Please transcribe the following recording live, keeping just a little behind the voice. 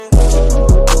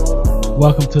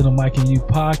Welcome to the Mike and You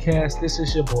podcast. This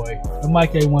is your boy, the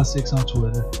Mike A16 on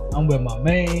Twitter. I'm with my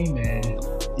main man.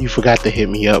 You forgot the hit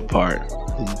me up part.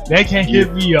 They can't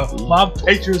hit me up. My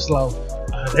Patriots slow.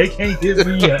 They can't hit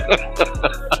me up.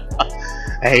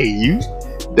 Hey,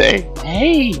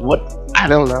 what? I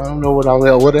don't know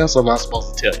what else am I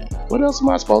supposed to tell you? What else am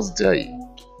I supposed to tell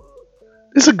you?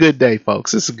 It's a good day,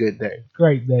 folks. It's a good day.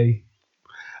 Great day.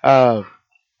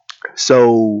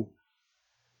 So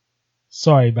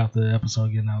sorry about the episode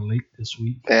getting out late this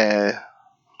week.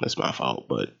 That's my fault,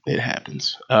 but it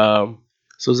happens. So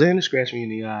Xander scratched me in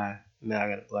the eye. Now I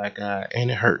got a black eye,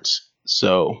 and it hurts.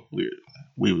 So we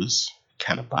was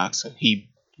kind of boxing. He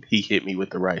hit me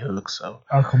with the right hook. So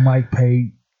Uncle Mike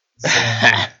paid.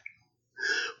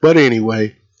 But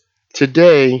anyway,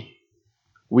 today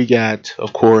we got,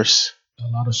 of course, a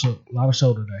lot of show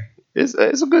today. It's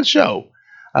a good show.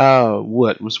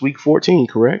 What was week 14,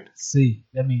 correct? C.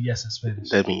 That means yes in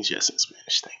Spanish. That means yes in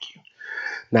Spanish. Thank you.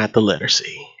 Not the letter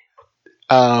C.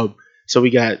 So we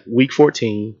got week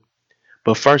 14,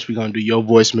 but first we're gonna do your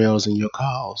voicemails and your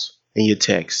calls and your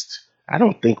texts. I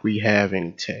don't think we have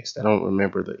any text. I don't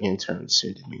remember the intern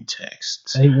sending me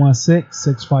texts.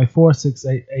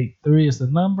 816-654-6883 is the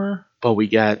number. But we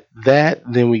got that.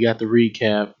 Then we got the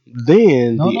recap.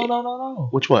 Then no.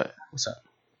 Which what? What's up?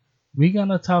 We're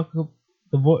gonna talk.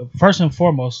 First and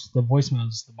foremost, the voicemail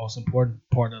is the most important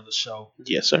part of the show.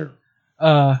 Yes, sir.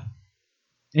 And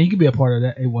you can be a part of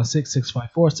that.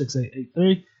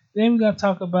 816-654-6883. Then we're gonna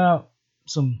talk about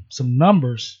some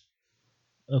numbers.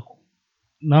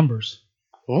 Numbers.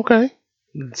 Okay.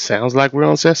 Sounds like we're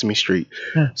on Sesame Street.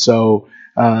 So,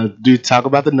 talk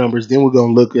about the numbers. Then we're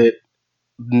gonna look at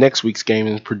next week's game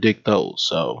and predict those.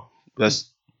 So that's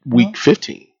week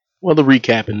 15. Well, the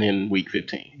recap and then week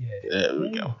 15. Yeah. There we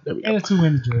go. And a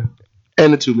 2-minute drill.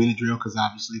 And a 2-minute drill, because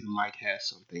obviously the mic has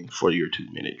something for your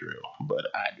 2-minute drill, but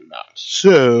I do not.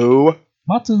 So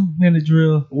my 2-minute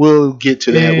drill. We'll get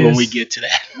to that when we get to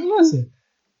that. Listen,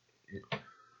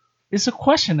 it's a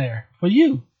questionnaire for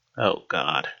you. Oh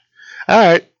God! All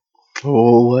right.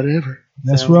 Oh, whatever.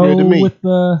 Let's roll with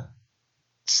the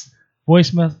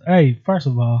voicemail. Hey, first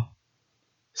of all,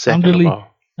 I'm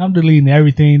deleting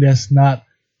everything that's not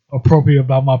appropriate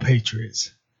about my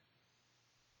Patriots.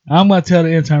 I'm gonna tell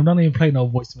the intern, don't even play no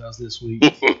voicemails this week.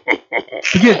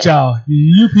 Forget y'all.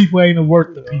 You people ain't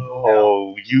worth the people.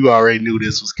 Oh, you already knew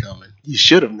this was coming. You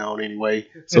should have known anyway.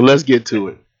 So let's get to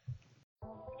it.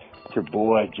 It's your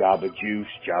boy, Jabba Juice,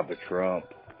 Jabba Trump.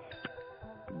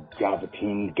 Jabba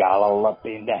team got all up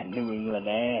in that New England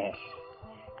ass.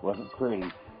 Wasn't pretty,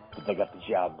 but they got the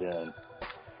job done.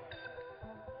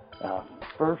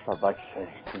 First, I'd like to say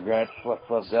congrats to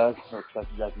Fluff Doug. Looks like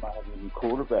you guys might have a new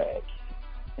quarterback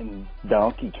in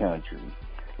Donkey Country.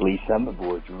 At least some of the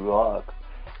boys, Drew Lock.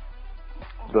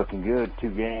 Looking good,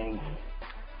 2 games.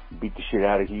 Beat the shit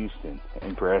out of Houston.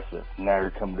 Impressive. Now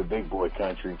you're coming to big boy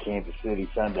country in Kansas City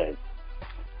Sunday.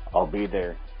 I'll be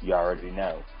there. You already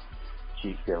know.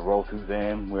 Chiefs gonna roll through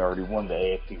them. We already won the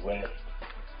AFC West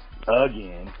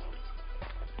again.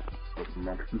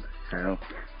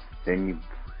 Then you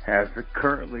have the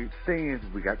currently stands.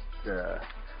 We got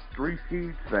 3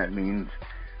 seeds. That means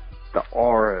the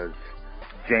Auras,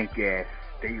 jank ass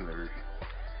Steelers,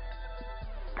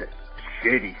 the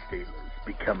shitty Steelers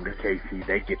become the KC.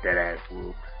 They get that ass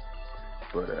whooped.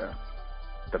 But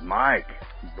the Mike,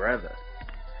 brother,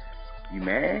 you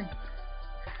mad?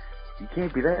 You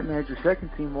can't be that mad. Your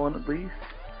second team won at least.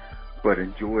 But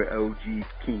enjoy OG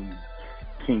King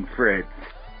Fred's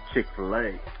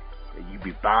Chick-fil-A. And you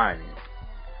be buying it.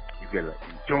 You gotta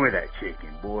enjoy that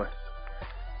chicken, boy.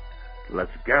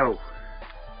 Let's go.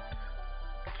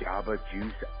 Jabba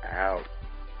Juice out.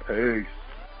 Peace.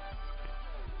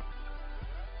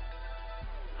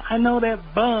 I know that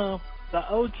bum, the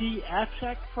OG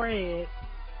Abstract Fred,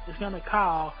 is gonna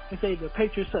call and say the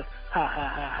Patriots suck. Ha ha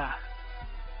ha ha.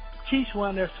 Chiefs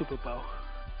won their Super Bowl.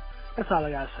 That's all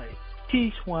I gotta say.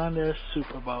 Chiefs won their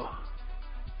Super Bowl.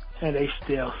 And they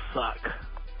still suck.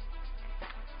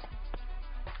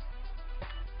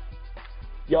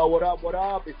 Yo, what up, what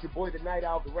up? It's your boy, the Night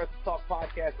Owl, the Wrestle Talk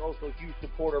Podcast, also a huge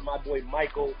supporter, my boy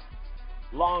Michael,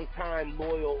 long-time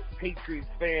loyal Patriots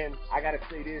fan. I gotta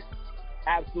say this,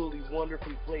 absolutely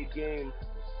wonderfully played game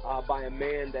by a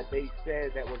man that they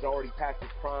said that was already past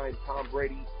his prime. Tom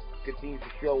Brady continues to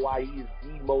show why he is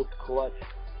the most clutch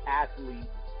athlete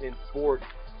in sports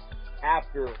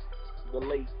after the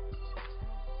late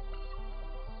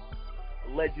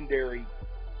legendary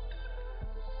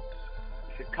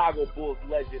Chicago Bulls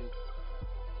legend.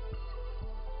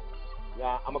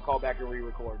 I'm gonna call back and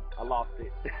re-record. I lost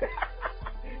it.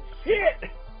 Shit!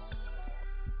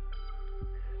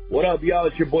 What up, y'all?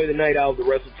 It's your boy, the Night Owl of the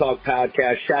Wrestle Talk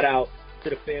Podcast. Shout out to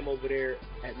the fam over there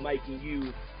at Mike and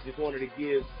You. Just wanted to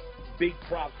give big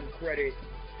props and credit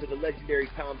to the legendary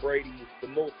Tom Brady, the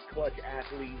most clutch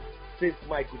athlete since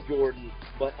Michael Jordan.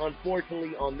 But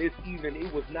unfortunately, on this evening,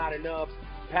 it was not enough.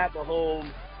 Pat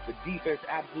Mahomes, the defense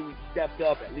absolutely stepped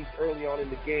up, at least early on in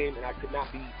the game, and I could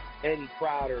not be any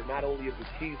prouder, not only of the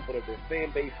Chiefs, but of their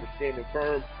fan base for standing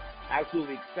firm.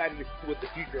 Absolutely excited to see what the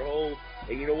future holds.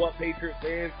 And you know what, Patriot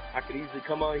fans? I could easily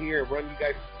come on here and run you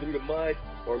guys through the mud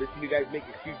or listen to you guys make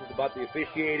excuses about the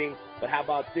officiating. But how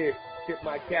about this? Tip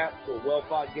my cap to a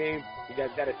well-fought game. You guys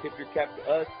got to tip your cap to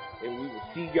us, and we will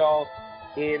see y'all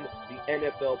in the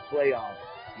NFL playoffs.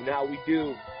 You know how we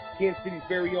do. Kansas City's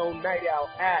very own Night Owl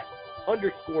at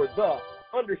 _the_night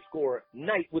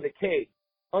with a K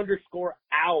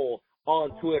 _owl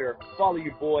on Twitter. Follow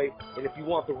your boy. And if you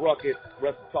want the ruckus,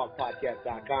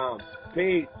 WrestleTalkPodcast.com.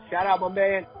 Peace. Shout out my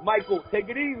man, Michael. Take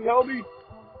it easy, homie.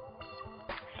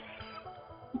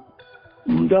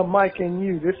 The Mike and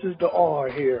You. This is the R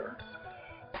here.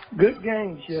 Good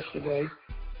games yesterday.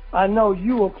 I know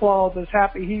you Claus is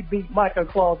happy he beat Michael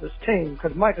Claus's team,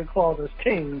 because Michael Claus's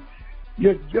team,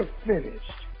 you're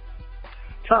finished.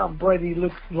 Tom Brady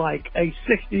looks like a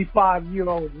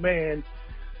 65-year-old man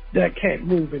that can't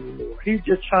move anymore. He's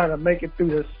just trying to make it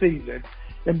through the season.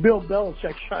 And Bill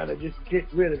Belichick's trying to just get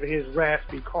rid of his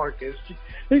raspy carcass.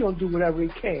 He's going to do whatever he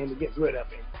can to get rid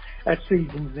of him at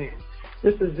season's end.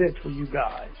 This is it for you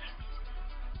guys.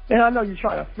 And I know you're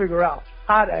trying to figure out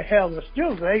how the hell the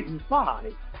Steelers are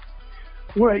 8-5.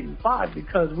 We're 8-5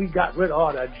 because we got rid of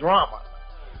all the drama.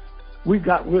 We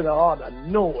got rid of all the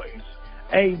noise.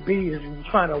 AB is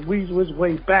trying to weasel his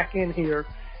way back in here,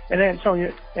 and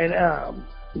Antonio and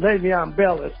Le'Veon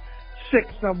Bell is sick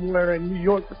somewhere in New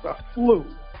York with the flu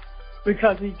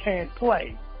because he can't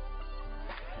play.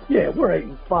 Yeah, we're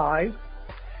 8-5.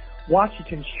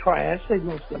 Washington's trash. They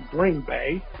lost to Green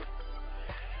Bay.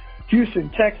 Houston,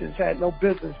 Texas had no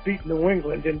business beating New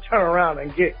England, then turn around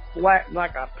and get flattened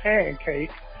like a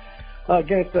pancake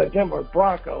against the Denver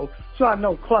Broncos. So I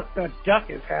know Cluck the Duck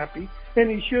is happy, and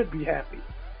he should be happy.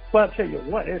 But I'll tell you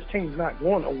what, his team's not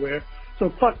going nowhere. So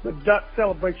Cluck the Duck,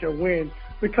 celebrate your win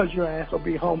because your ass will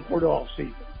be home for the off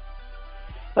season.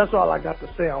 That's all I got to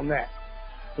say on that.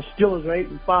 The Steelers are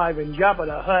 8-5, and Jabba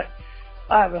the Hutt,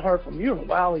 I haven't heard from you in a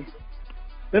while either.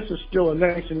 This is still a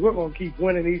nation. We're going to keep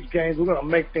winning these games. We're going to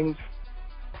make things.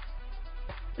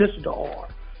 This is the R.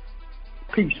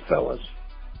 Peace, fellas.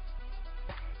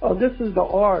 Oh, this is the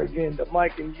R again, the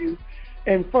Mike and You.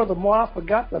 And furthermore, I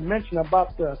forgot to mention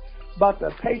about the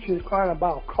Patriots crying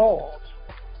about calls.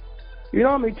 You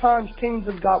know how many times teams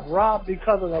have got robbed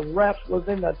because of the refs was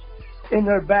in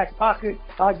their back pocket?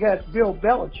 I guess Bill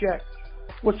Belichick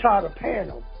was tired of paying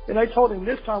them. And they told him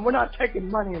this time, we're not taking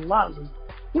money in lottery.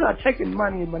 We're not taking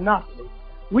money in Monopoly.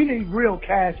 We need real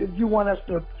cash if you want us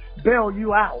to bail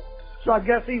you out. So I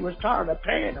guess he was tired of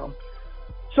paying them.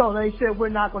 So they said, we're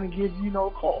not going to give you no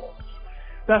calls.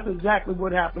 That's exactly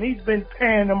what happened. He's been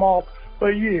paying them off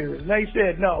for years. And they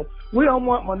said, no, we don't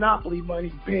want Monopoly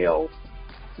money, Bill.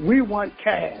 We want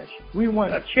cash. We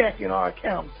want a check in our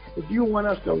account if you want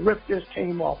us to rip this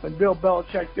team off. And Bill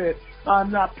Belichick said,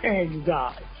 I'm not paying you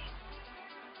guys.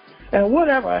 And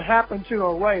whatever happened to the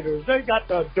Raiders, they got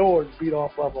the doors beat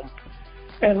off of them.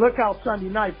 And look how Sunday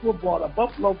Night Football, the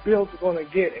Buffalo Bills are going to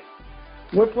get it.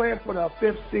 We're playing for the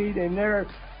 5th seed, and they're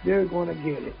going to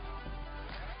get it.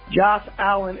 Josh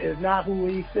Allen is not who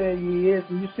he said he is.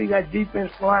 And you see that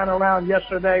defense flying around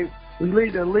yesterday. We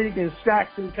lead the league in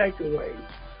sacks and takeaways.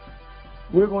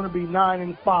 We're going to be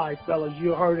 9-5, fellas.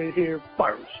 You heard it here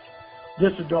first.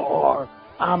 This is the R.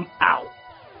 I'm out.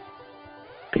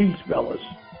 Peace, fellas.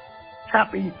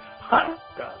 Happy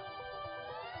Hanukkah.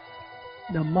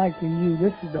 The Mike and You,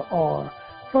 this is the R.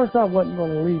 First, I wasn't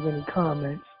going to leave any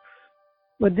comments,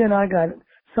 but then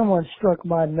someone struck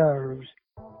my nerves,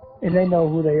 and they know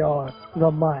who they are,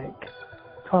 the Mike,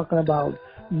 talking about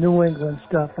New England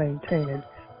stuff ain't tainted.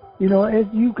 You know, as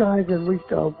you guys have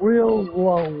reached a real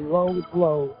low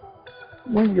blow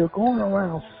when you're going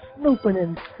around snooping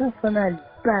in Cincinnati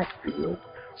backfield,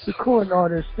 recording all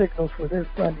their signals for this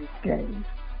Sunday's games.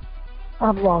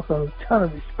 I've lost a ton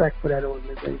of respect for that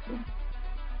organization.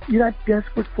 You're not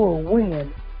desperate for a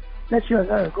win. That you're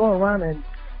going to go around and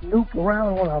snoop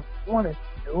around on a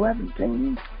 1-11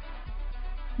 team.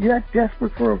 You're not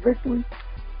desperate for a victory.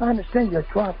 I understand you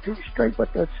dropped 2 straight,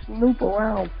 but to snoop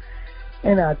around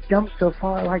in a dumpster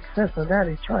fire like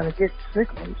Cincinnati trying to get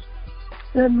signals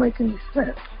doesn't make any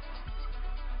sense.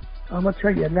 I'm going to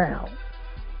tell you now,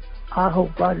 I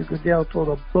hope Roger Goodell throws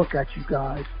a book at you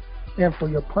guys. And for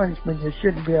your punishment, you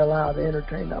shouldn't be allowed to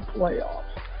entertain the playoffs.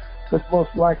 because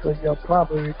most likely you'll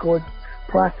probably record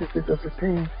practices of the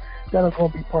teams that are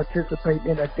going to be participating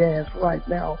in a dance right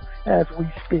now as we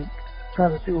speak,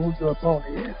 trying to see who your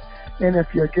opponent is. And if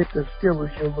you get the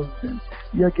Steelers, you're losing.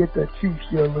 You get the Chiefs,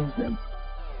 you're losing.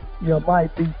 You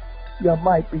might beat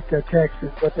the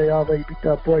Texans, but they already beat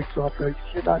the brakes off there.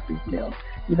 You're not beating them.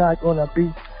 You're not going to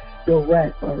beat the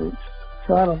Ratbirds.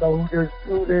 So I don't know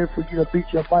who there for you to beat.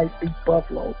 You might beat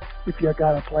Buffalo if you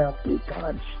got to play them 3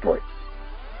 times straight.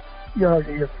 You heard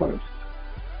it here first.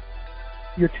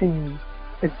 Your team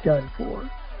is done for.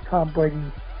 Tom Brady,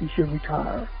 he should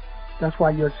retire. That's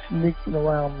why you're sneaking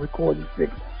around recording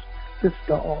signals. This is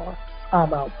the R.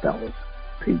 I'm out, fellas.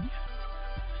 Peace.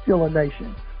 Still a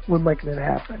nation. We're making it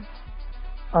happen.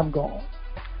 I'm gone.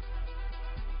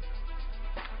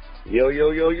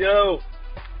 Yo.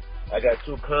 I got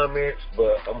 2 comments,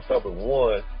 but I'm going to start with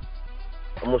one.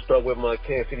 I'm going to start with my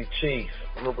Kansas City Chiefs.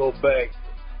 I'm going to go back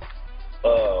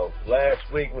last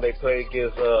week when they played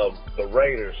against the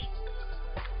Raiders.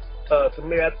 To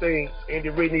me, I think Andy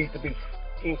Reid needs to be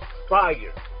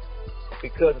fired,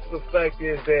 because the fact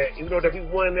is that even though that we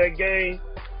won that game,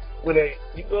 when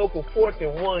you go for 4th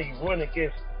and 1, you run and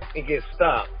get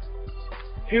stopped.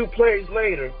 Few plays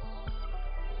later,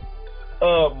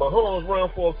 Mahomes run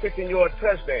for a 15-yard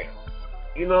touchdown.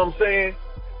 You know what I'm saying?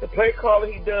 The play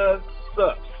calling he does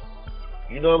sucks.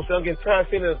 You know what I'm saying? I'm getting tired of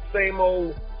seeing the same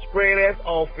old spread-ass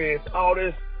offense, all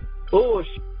this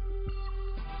bullshit.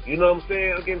 You know what I'm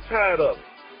saying? I'm getting tired of it.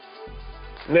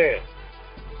 Now,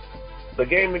 the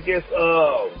game against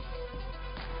the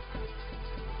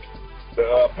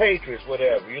Patriots,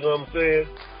 whatever, you know what I'm saying?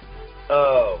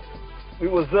 We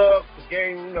was up, the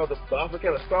game, the offense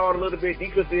kind of stalled a little bit.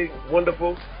 Defense did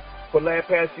wonderful for the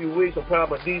past few weeks. I'm proud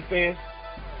of my defense.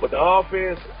 But the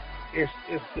offense is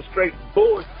straight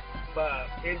bullshit by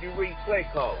Andy Reid play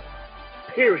call.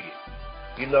 Period.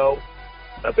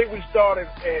 I think we started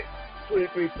at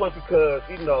 23 points because,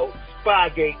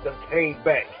 Spygate done came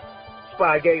back.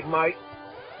 Spygate, Mike.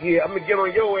 Yeah, I'm going to get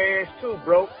on your ass too,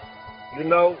 bro.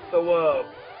 So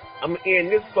I'm going to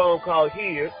end this phone call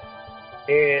here,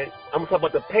 and I'm going to talk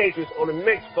about the Patriots on the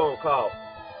next phone call.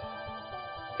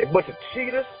 A bunch of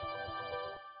cheaters.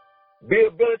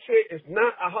 Bill Belichick is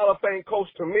not a Hall of Fame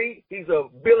coach to me. He's a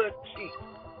villain cheat.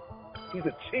 He's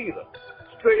a cheater.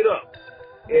 Straight up.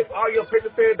 If all your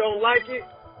Patriots fans don't like it,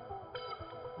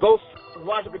 go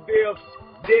watch Goodell's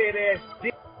dead-ass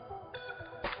dick.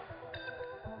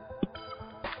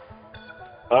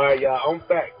 All right, y'all, I'm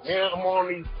back. Now I'm on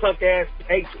these punk-ass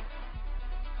Patriots.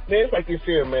 Man, it's like this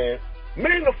here, man.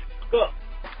 Man the fuck up.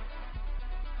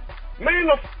 Man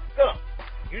the fuck up.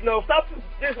 Stop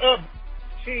this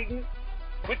cheating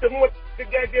with the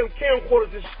goddamn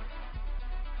camcorders and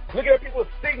shit. Look at people's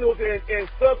signals and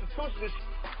substitutions.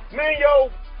 Man,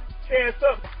 yo, chance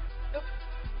up.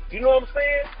 You know what I'm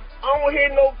saying? I don't want to hear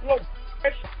no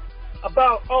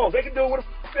about, they can do it with a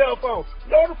cell phone.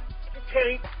 No, the fuck you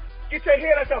can't. Get your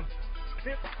head out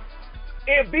your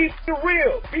and be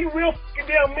real. Be real fucking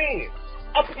damn men.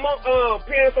 I put my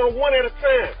pants on one at a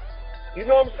time. You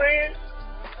know what I'm saying?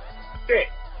 That.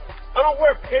 I don't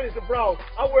wear panties and bras.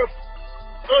 I wear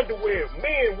underwear,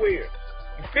 men wear.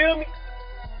 You feel me?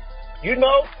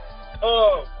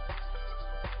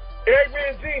 Eric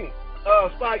Mangini,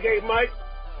 Spygate Mike,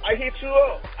 I hit you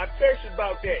up. I text you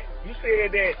about that. You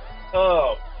said that,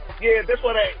 that's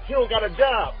why he don't got a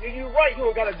job. Yeah, you right, he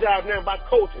don't got a job now by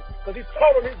coaching. Because he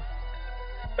told him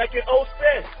back in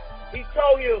 07, he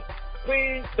told him,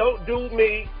 please don't do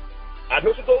me. I know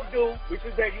what you're going to do, which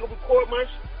is that you're going to record my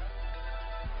shit.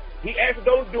 He asked him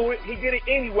don't do it. He did it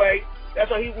anyway. That's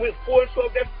why he went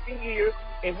 4-12 that year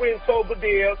and went and told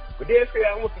Goodell. Goodell said,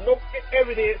 I want to no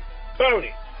evidence, burn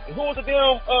it. And who was the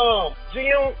damn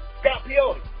GM? Scott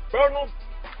Pioli. Burn on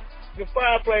the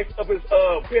fireplace of his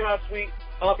penthouse suite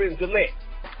up in Gillette.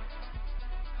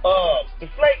 The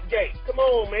flake gate. Come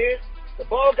on, man. The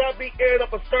ball got to be aired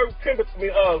up a certain temperature,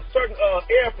 certain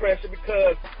air pressure,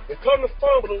 because they come to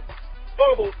fumble,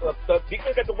 the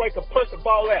defense got the right to punch the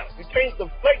ball out. You can't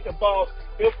deflate the ball.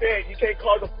 You can't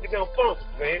cause the down fumbles,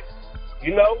 man.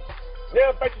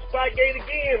 Now back to Spygate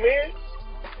again, man.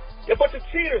 You're a bunch of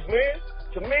cheaters, man.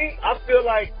 To me, I feel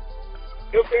like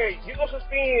you're going to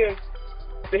suspend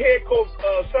the head coach,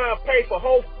 Sean Payton, for a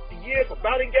whole year for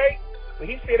Bountygate, but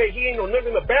he said that he ain't know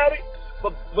nothing about it.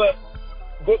 But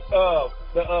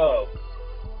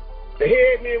the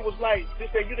head man was like,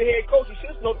 just say you the head coach, you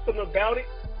should know something about it.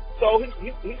 So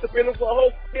he suspended him for a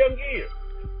whole damn year.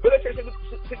 Belichick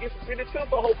should get suspended too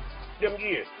for a whole damn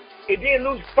year. And then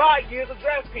lose 5 years of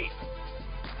draft picks.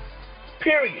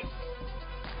 Period.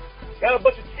 Got a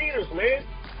bunch of cheaters, man.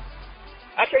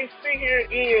 I can't sit here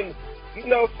and,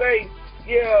 say,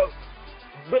 yeah,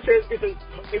 Butch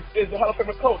is a Hall of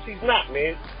Famer coach. He's not,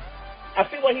 man. I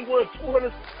see why he won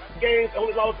 200 games,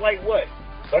 only lost like what,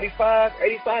 35,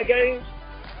 85 games?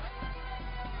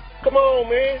 Come on,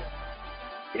 man.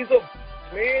 He's a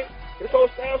man. His whole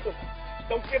staff.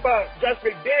 Don't forget about Josh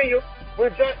McDaniel when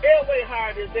John Elway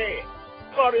hired his ass,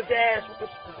 caught his ass with the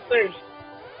same,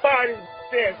 fired his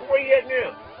ass. Where he at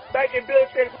now? Back in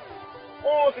Belichick's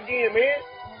arms again, man.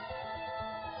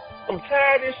 I'm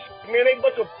tired of this shit, man. They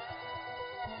bunch of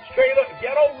straight up. If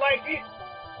y'all don't like it,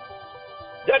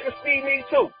 y'all can see me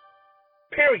too.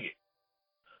 Period.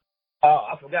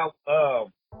 I forgot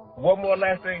one more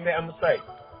last thing that I'm gonna say.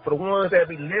 For the ones that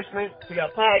be listening to your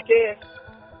podcast,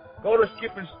 go to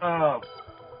Skip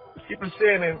and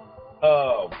Shannon,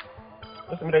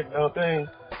 what's the name of that thing?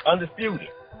 Undisputed.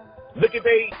 Look at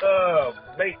they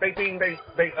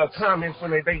comments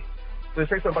when they say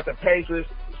something about the Patriots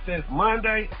since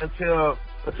Monday until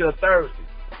Thursday.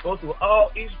 Go through all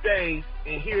each day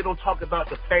and hear them talk about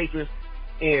the Patriots,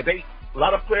 and a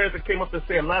lot of players that came up and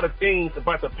said a lot of things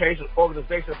about the Patriots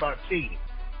organization about cheating.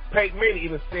 Peyton Manning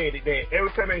even said it, that every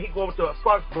time that he go over to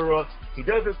Foxborough, he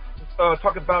doesn't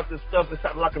talk about this stuff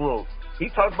inside the locker room. He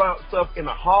talks about stuff in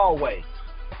the hallway.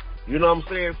 You know what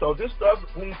I'm saying? So this stuff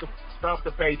needs to stop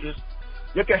the Patriots.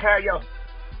 You can have your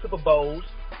Super Bowls.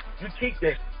 You teach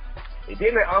that. And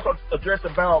then they also address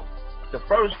about the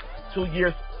first 2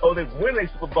 years they win a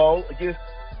Super Bowl against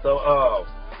the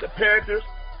Panthers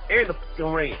and the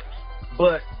Rams.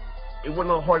 But it wasn't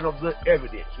no hard enough good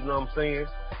evidence, you know what I'm saying?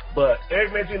 But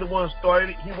Eric Mangini the one started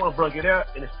it, he want to bring it out,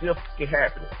 and it's still fucking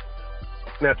happening.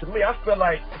 Now, to me, I feel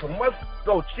like if a must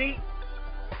go cheat,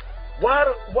 why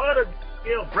the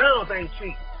Browns ain't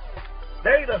cheat?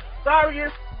 They the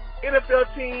sorriest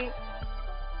NFL team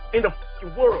in the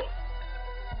fucking world.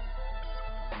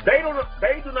 They do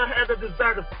not have the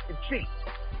desire to fucking cheat.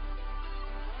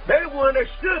 They the one that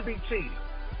should be cheating.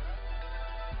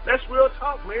 That's real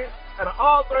talk, man. Out of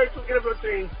all 32 NFL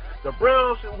teams, the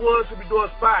Browns and Woods should be doing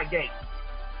Spygate,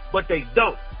 but they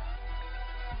don't.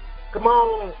 Come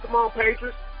on,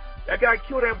 Patriots. That guy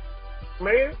killed that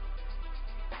man.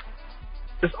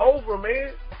 It's over,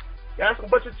 man. Y'all some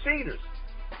bunch of cheaters.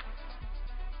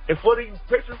 And for the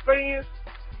Patriots fans,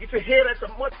 get your head at the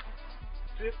much.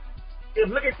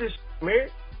 And look at this, man.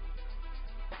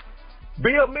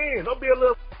 Be a man. Don't be a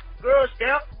little Girl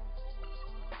Scout.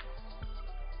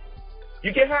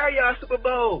 You can have y'all Super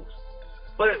Bowls,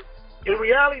 but in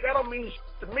reality, that don't mean shit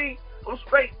to me. I'm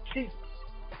straight Chiefs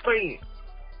fan.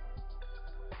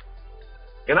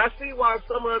 And I see why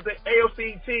some of the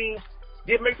AFC teams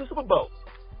didn't make the Super Bowl.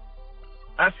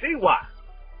 I see why.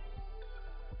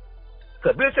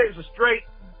 Because Bill Chase is straight.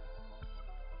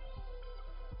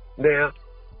 Now,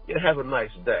 you have a nice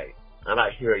day. And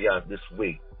I hear y'all this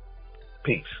week.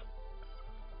 Peace.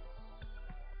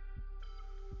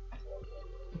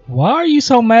 Why are you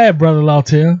so mad, Brother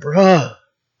Lawton? Bruh.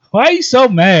 Why are you so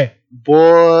mad?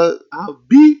 Boy, I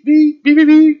beep.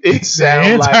 It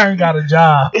sounds like... intern got a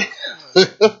job.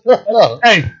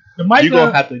 Hey, the mic you're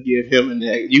going to have to give him an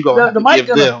egg. You're going to have to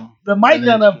give them. The mic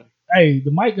gonna pay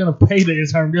the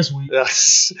intern this week.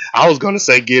 I was going to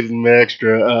say get him an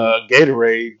extra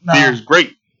Gatorade. Beer's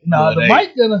great. No, the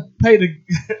mic gonna pay the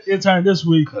intern this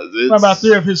week. About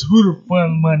 3 of his Hooter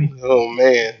Fund money. Oh,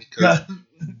 man.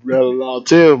 Brother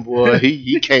Lawton, boy,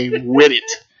 he came with it.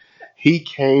 He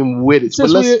came with it.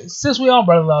 Since we on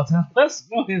Brother Lawton, let's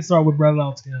go ahead and start with Brother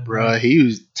Lawton. Bro, he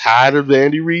was tired of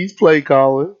Andy Reid's play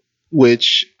calling,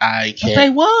 which I can't. But they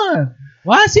won.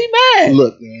 Why is he mad?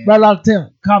 Look, man. Brother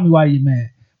Lawton, call me why you mad.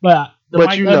 But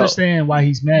mic understand why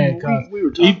he's mad. We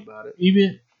were talking about it.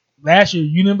 Even last year,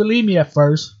 you didn't believe me at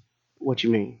first. What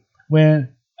you mean? When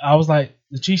I was like,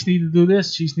 the Chiefs need to do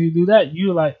this, Chiefs need to do that. You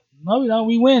were like, no, we don't.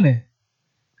 We winning.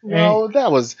 No,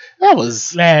 that was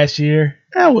last year.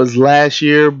 That was last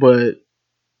year, but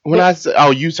when I said,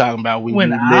 you talking about when you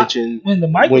mentioned that when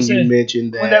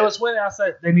they was winning, I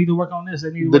said they need to work on this.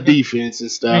 They need to work defense and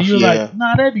stuff. And you were like,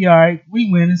 nah, that'd be all right. We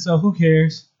winning, so who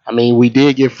cares? I mean, we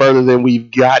did get further than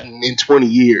we've gotten in 20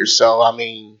 years, so I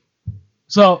mean,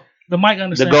 so the mic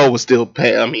understands. The goal was still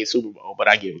Super Bowl, but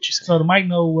I get what you're saying. So the mic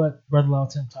know what Brother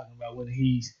Lawton talking about when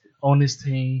he's on this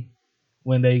team,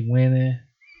 when they winning.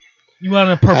 You want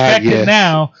to perfect it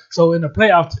now, so in the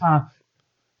playoff time,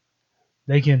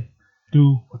 they can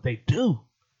do what they do.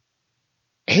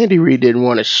 Andy Reid didn't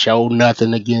want to show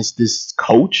nothing against this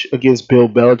coach, against Bill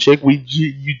Belichick.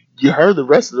 You heard the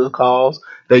rest of the calls.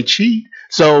 They cheat.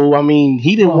 So, I mean,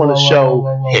 he didn't want to show.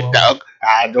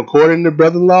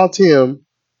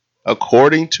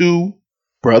 According to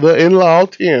brother-in-law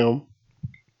Tim,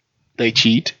 They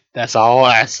cheat. That's all.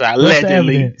 That's the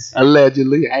allegedly. evidence?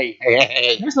 Allegedly.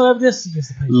 Hey. There's no evidence against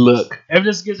the Patriots. Look.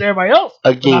 Evidence against everybody else,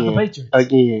 but not the Patriots.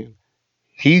 Again,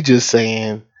 he just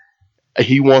saying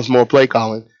he wants more play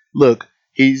calling. Look,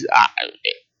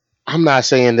 I'm not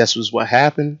saying this was what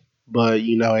happened, but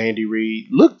Andy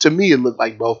Reid. To me, it looked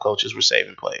like both coaches were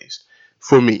saving plays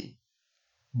for me.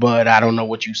 But I don't know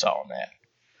what you saw on that.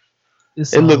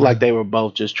 It looked like they were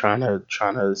both just trying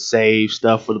to save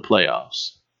stuff for the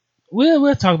playoffs.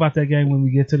 We'll talk about that game when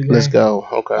we get to the game. Let's go.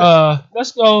 Okay.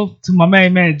 Let's go to my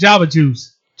main man, Jabba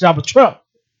Juice, Jabba Truck,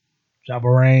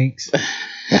 Jabba Ranks,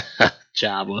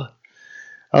 Jabba.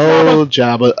 Oh,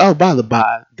 Jabba. Oh, by the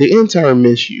by, the intern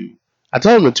miss you. I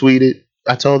told them to tweet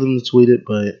it,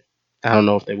 but I don't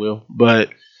know if they will. But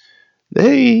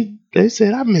they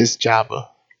said I miss Jabba.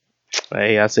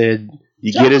 Hey, I said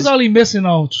you Jabba's get his. only missing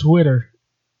on Twitter.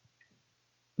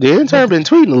 The intern been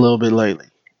tweeting a little bit lately.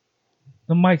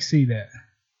 The mic see that.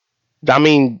 I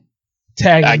mean,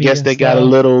 Tagging I me guess and they got a stuff.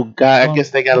 little guy. I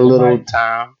guess they got a little Right.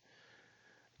 time.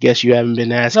 Guess you haven't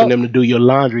been asking them to do your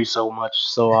laundry so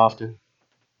often.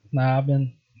 Nah, I've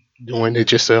been. Doing it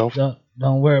yourself.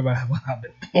 Don't worry about what I've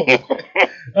been doing.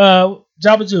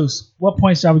 Jabba Juice. What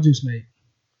points Jabba Juice made?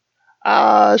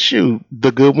 Shoot,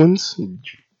 the good ones.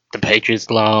 The Patriots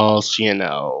lost.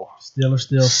 Steelers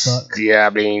still suck. Yeah, I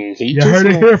mean, You heard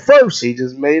it here first. He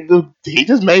just made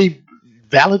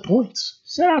valid points.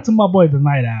 Shout out to my boy, the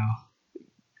Night Owl.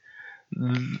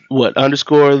 What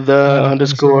underscore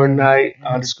night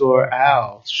underscore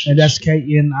owl? And that's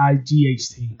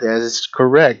KNIGHT. That is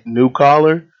correct. New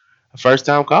caller, first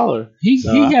time caller. He has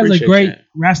a appreciate great that.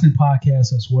 wrestling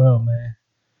podcast as well, man.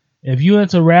 If you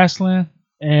into wrestling,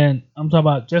 and I'm talking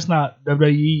about just not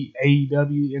WWE,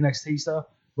 AEW, NXT stuff,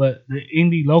 but the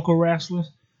indie local wrestlers,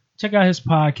 check out his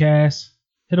podcast.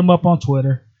 Hit him up on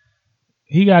Twitter.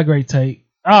 He got a great take.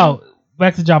 Oh,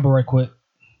 back to Jabba right quick.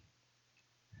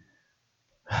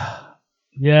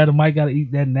 Yeah, the Mike got to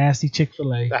eat that nasty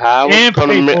Chick-fil-A. I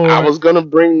was gonna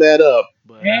bring that up.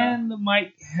 But, and the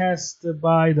Mike has to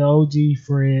buy the OG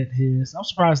Fred his. I'm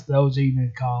surprised the OG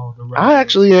didn't call the I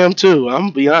actually am too. I'm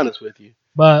gonna be honest with you.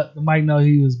 But the Mike know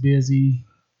he was busy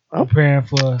preparing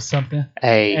for something.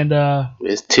 Hey, and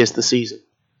it's 'tis the season.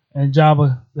 And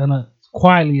Jabba gonna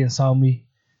quietly insult me.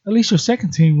 At least your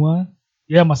second team won.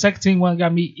 Yeah, my second team won.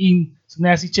 Got me eating some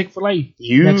nasty Chick-fil-A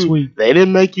next week. They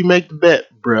didn't make you make the bet,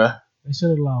 bruh. They should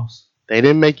have lost. They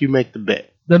didn't make you make the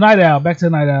bet. The Night Owl. Back to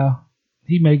the Night Owl.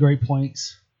 He made great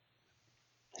points.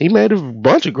 He made a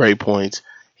bunch of great points.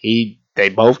 They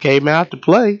both came out to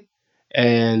play,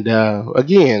 and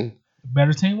again, The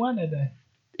better team won that day.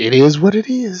 it is what it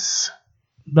is.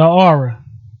 The aura.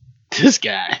 This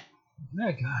guy.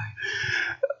 That guy.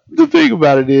 The thing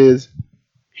about it is,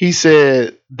 he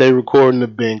said they recording the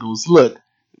Bengals. Look,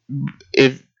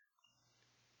 if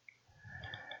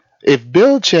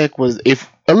Belichick was,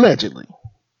 allegedly,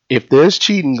 if there's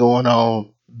cheating going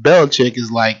on, Belichick is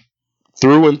like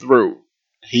through and through.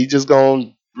 He just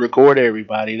gonna record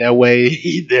everybody. That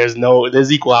way,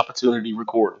 there's equal opportunity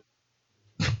recording.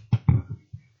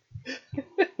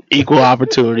 Equal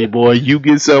opportunity, boy. You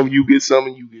get some, you get some,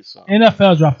 and you get some.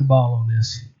 NFL dropped the ball on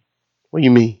this. What do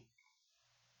you mean?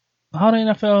 How the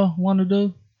NFL want to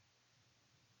do?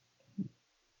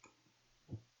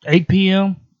 8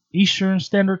 p.m. Eastern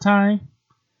Standard Time.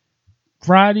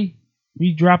 Friday,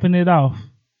 we dropping it off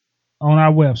on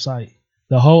our website.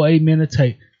 The whole 8-minute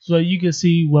tape. So you can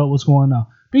see what was going on.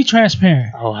 Be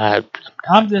transparent. Oh,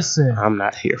 I'm just saying. I'm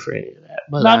not here for any of that.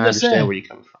 But No, I I'm just understand saying. where you're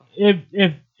coming from.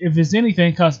 If it's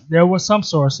anything, because there were some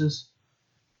sources,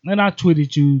 and I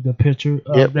tweeted you the picture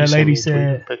of Yep, that you lady sent me a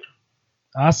said, picture.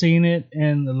 I seen it,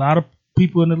 and a lot of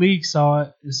people in the league saw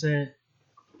it and said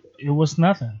it was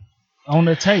nothing on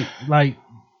the tape. Like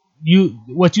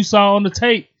what you saw on the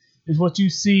tape is what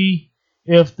you see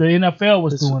if the NFL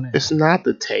was doing it. It's not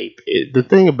the tape. The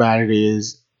thing about it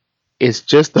is, it's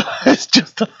just the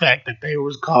fact that they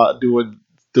was caught doing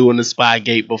the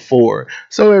Spygate before,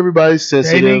 so everybody's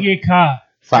sensitive. They didn't get caught.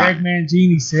 Fine. Eric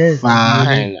Mangini said,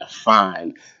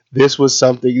 Fine. This was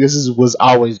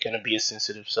always going to be a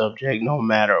sensitive subject, no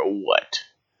matter what.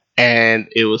 And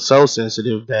it was so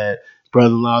sensitive that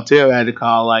brother-in-law Tim had to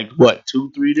call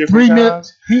 2-3 different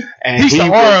times. He's the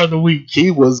aura of the week.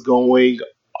 He was going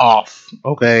off.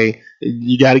 Okay,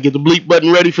 you got to get the bleep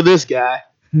button ready for this guy.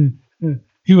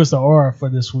 He was the aura for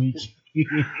this week.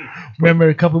 Remember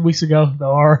a couple of weeks ago, the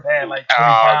aura had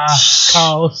 25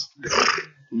 calls.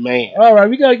 Man. All right,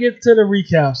 we got to get to the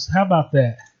recaps. How about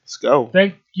that? Let's go.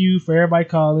 Thank you for everybody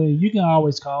calling. You can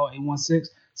always call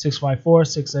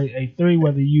 816-654-6883,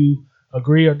 whether you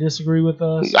agree or disagree with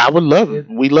us. I would love it.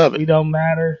 We love We it. don't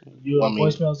matter. Your I mean-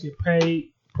 voicemails get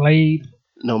played.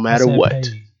 No I matter said what.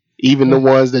 paid. Even the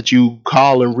ones that you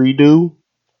call and redo,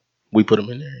 we put them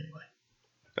in there anyway.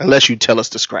 Unless you tell us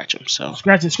to scratch them. So,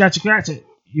 Scratch it.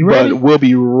 You ready? but we'll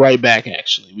be right back.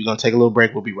 Actually, we're gonna take a little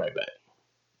break. We'll be right back.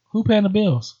 Who paying the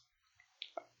bills?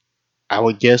 I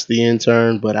would guess the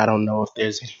intern, but I don't know if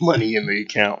there's any money in the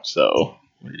account. So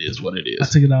it is what it I is.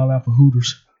 took it all out for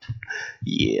Hooters.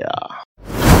 Yeah.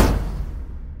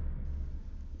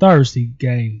 Thursday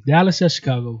game. Dallas at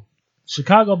Chicago.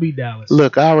 Chicago beat Dallas.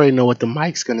 Look, I already know what the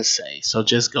mic's gonna say, so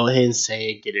just go ahead and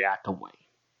say it. Get it out the way.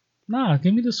 Nah,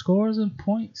 give me the scores and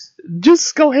points.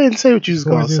 Just go ahead and say what you're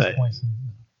gonna Scores and say. points.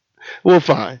 Well,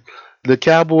 fine. The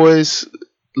Cowboys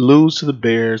lose to the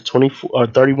Bears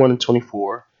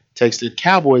 31-24. Takes the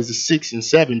Cowboys to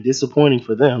 6-7, disappointing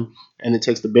for them, and it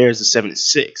takes the Bears to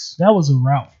 7-6. That was a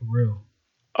rout for real.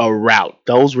 A rout.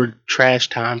 Those were trash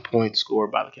time points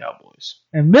scored by the Cowboys.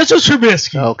 And Mitchell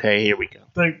Trubisky, Okay, here we go.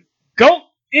 the GOAT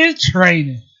in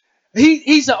training.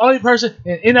 He's the only person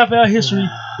in NFL history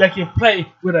that can play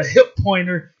with a hip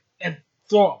pointer and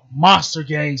throw monster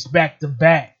games back to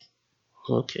back.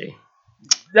 Okay.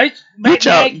 Get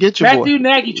your Matthew boy.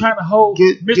 Nagy trying to hold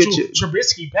Get Mitchell your-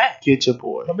 Trubisky back. Get your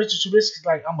boy. But Mitchell Trubisky's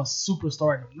like, I'm a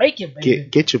superstar to make it, baby.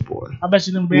 Get your boy. I bet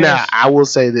you them Bears. Now, I will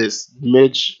say this.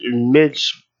 Mitch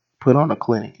put on a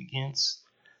clinic against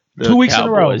the 2 weeks in a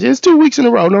row. Cowboys. It's 2 weeks in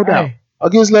a row, no doubt. Hey,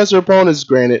 Against lesser opponents,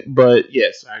 granted, but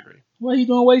yes, I agree. what he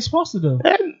doing what he's supposed to do.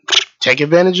 And take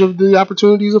advantage of the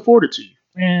opportunities afforded to you.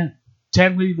 And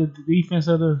technically, the defense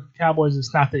of the Cowboys is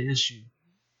not the issue.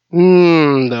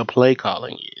 The play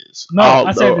calling is. No,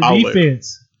 I said the I'll let-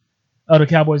 defense of the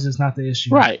Cowboys is not the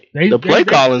issue. Right. The play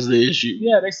calling is the issue.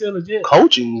 Yeah, they still legit.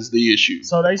 Coaching is the issue.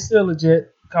 So they still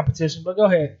legit competition. But go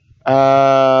ahead.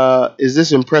 Is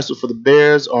this impressive for the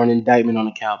Bears or an indictment on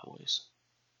the Cowboys?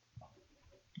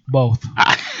 Both.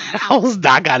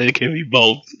 I got it. Can be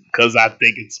both because I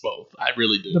think it's both. I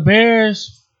really do. The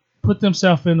Bears put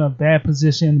themselves in a bad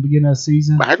position in the beginning of the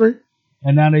season, I agree.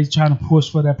 and now they're trying to push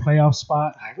for that playoff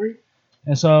spot. I agree.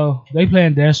 And so they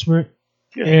playing desperate.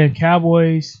 Yeah. And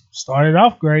Cowboys started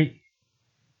off great,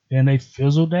 then they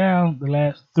fizzled down the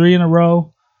last 3 in a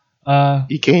row.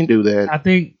 You can't do that I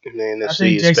think in the I NFC,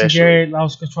 think Jason especially. Garrett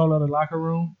lost control of the locker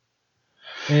room,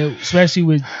 and especially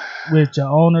with your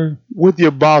owner. With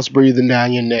your boss breathing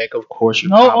down your neck, of course.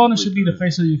 No owner should be the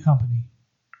face of your company.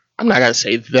 I'm not gonna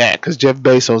say that because Jeff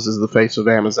Bezos is the face of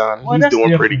Amazon. Well, He's that's doing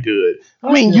different. pretty good. I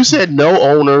That's mean, you different. said no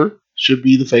owner should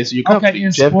be the face of your company. Okay,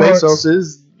 in Jeff sports- Bezos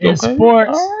is in okay.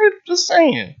 sports- All right, just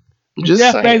saying.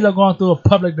 Jeff Bezos going through a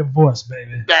public divorce,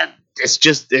 baby. That it's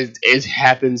just it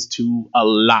happens to a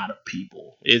lot of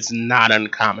people. It's not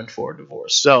uncommon for a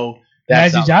divorce. So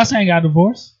that's Magic Johnson ain't got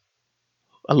divorced.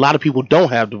 a lot of people don't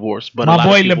have divorce, but a My lot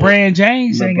boy of people, LeBron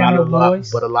James ain't got no divorce.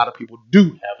 but a lot of people do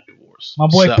have a divorce. My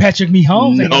boy So, Patrick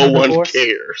Mahomes ain't no got no one divorce.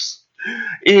 cares.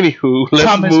 Anywho, let's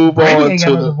Thomas move Brady on ain't to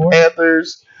got no the divorce.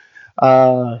 Panthers.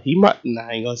 He might. Nah,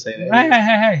 I ain't gonna say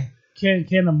that. Hey.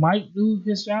 Can the Mike do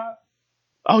his job?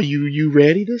 Oh, you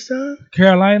ready this time?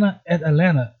 Carolina at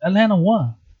Atlanta. Atlanta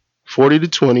won.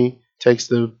 40-20 takes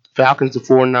the Falcons to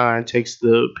 4-9. Takes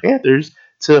the Panthers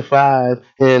to 5-8.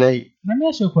 Let me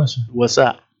ask you a question. What's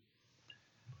up?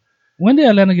 When did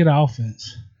Atlanta get an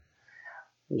offense?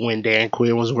 When Dan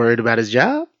Quinn was worried about his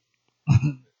job,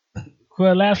 For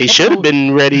the last he couple should have of-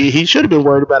 been ready. He should have been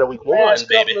worried about it week one, last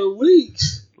baby. couple of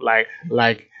weeks. Like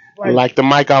Like- the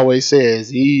Mike always says,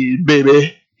 he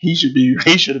should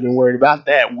have been worried about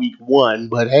that week one.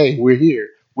 But hey, we're here.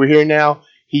 We're here now.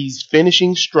 He's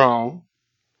finishing strong,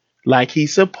 like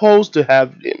he's supposed to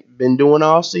have been doing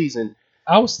all season.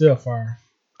 I was still fired.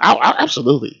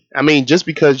 Absolutely. I mean, just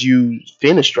because you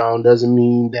finish strong doesn't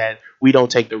mean that we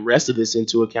don't take the rest of this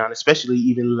into account, especially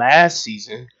even last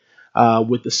season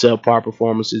with the subpar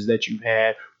performances that you've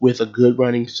had, with a good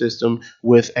running system,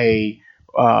 with a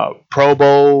Pro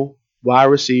Bowl wide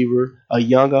receiver, a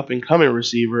young up-and-coming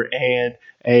receiver, and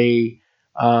a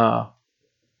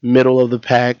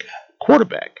middle-of-the-pack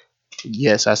quarterback.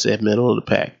 Yes, I said middle of the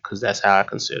pack because that's how I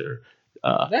consider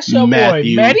That's your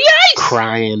Matthew boy, Matty Ice.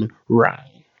 crying Ryan.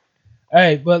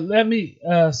 Hey, but let me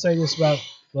say this about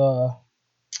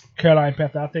Carolina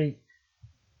Panthers. I think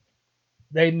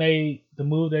they made the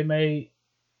move they made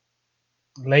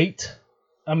late.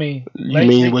 I mean, You late.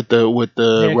 mean with the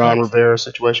Yeah, Ron correct. Rivera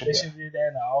situation? They should have did that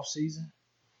in the off season.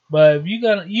 But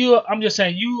if I'm just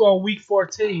saying, you on week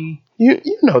 14. You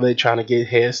know they're trying to get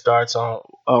head starts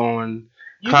on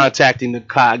contacting the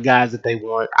guys that they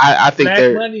want. I think Mac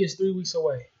they're. Monday is 3 weeks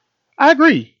away. I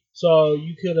agree. So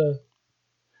you could have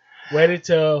waited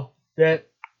till that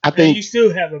I And think you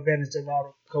still have advantage of all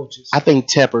the coaches. I think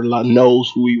Tepper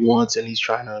knows who he wants, and he's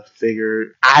trying to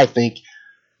figure. I think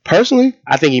personally,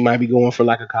 I think he might be going for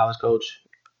like a college coach,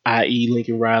 i.e.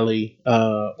 Lincoln Riley.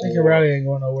 Lincoln Riley ain't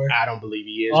going nowhere. I don't believe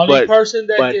he is. Only person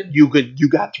that but can. you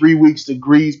got 3 weeks to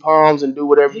grease palms and do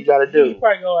whatever you got to He do.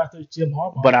 probably go after Jim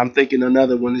Harbaugh. But I'm thinking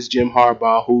another one is Jim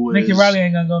Harbaugh, who is Lincoln Riley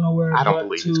ain't gonna go nowhere. I don't but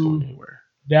believe to he's going anywhere.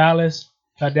 Dallas.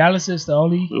 Dallas is the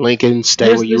only. Lincoln,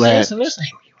 stay where you at. Listen.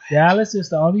 Dallas is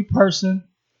the only person.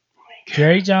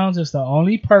 Jerry Jones is the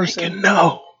only person Lincoln,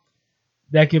 no.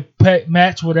 that can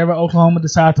match whatever Oklahoma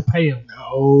decides to pay him.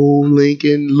 No,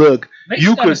 Lincoln. Look,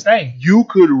 Stay. you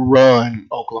could run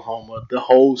Oklahoma, the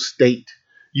whole state.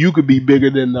 You could be bigger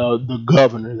than the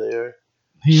governor there.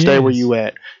 Stay where you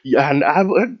at. Yeah,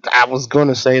 I was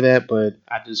gonna say that, but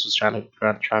I just was trying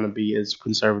to be as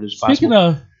conservative as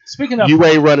possible. Speaking of, you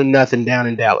ain't running nothing down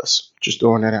in Dallas. Just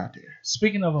throwing that out there.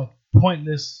 Speaking of a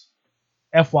pointless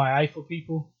FYI for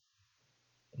people,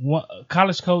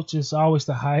 college coach is always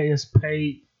the highest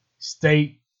paid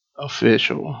state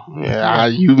official. Yeah,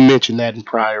 you mentioned that in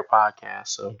prior podcasts.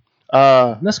 So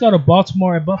let's go to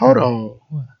Baltimore and Buffalo. Hold on.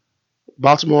 What?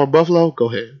 Baltimore and Buffalo?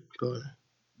 Go ahead.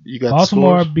 You got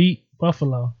Baltimore beat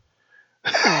Buffalo.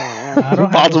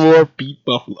 Baltimore beat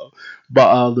Buffalo.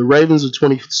 But the Ravens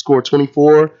scored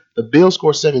 24. The Bills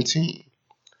scored 17.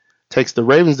 Takes the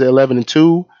Ravens to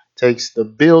 11-2. Takes the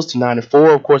Bills to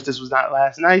 9-4. Of course, this was not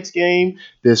last night's game.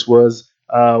 This was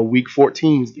Week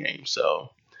 14's game. So,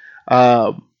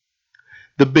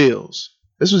 the Bills.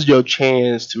 This was your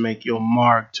chance to make your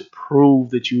mark, to prove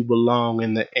that you belong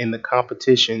in the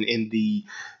competition, in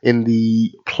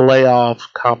the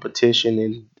playoff competition,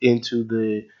 and into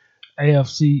the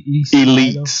AFC East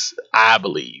elites, I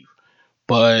believe.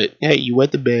 But hey, you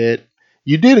went to bed.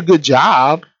 You did a good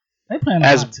job. They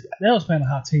was playing a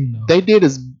hot team though. They did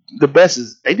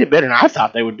they did better than I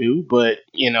thought they would do. But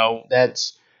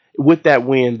that's with that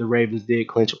win, the Ravens did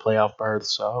clinch a playoff berth.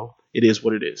 So it is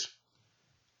what it is.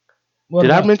 Did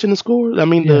I mention the score? I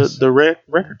mean yes. the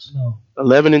records. No.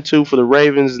 11-2 for the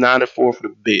Ravens, 9-4 for the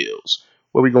Bills.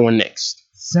 Where we going next?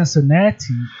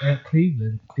 Cincinnati at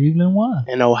Cleveland. Cleveland won.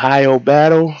 An Ohio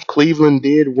battle. Cleveland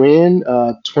did win.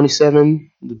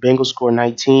 27. The Bengals scored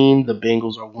 19. The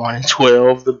Bengals are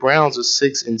 1-12. The Browns are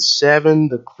 6-7.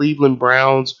 The Cleveland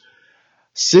Browns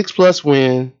 6+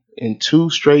 win in 2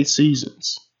 straight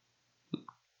seasons.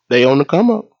 They on the come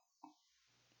up.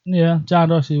 Yeah, John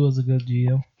Dorsey was a good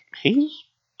GM. He's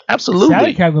absolutely.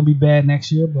 Salary cap gonna be bad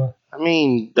next year, but I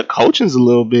mean the coaching's a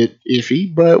little bit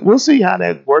iffy, but we'll see how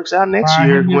that works out next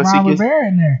year. Once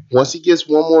he gets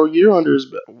one more year under his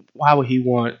belt. Why would he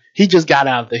want? He just got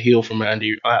out of the hill from under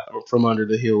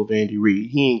the hill of Andy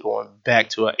Reid. He ain't going back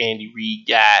to an Andy Reid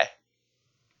guy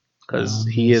because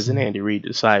he is an Andy Reid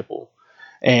disciple,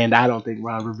 and I don't think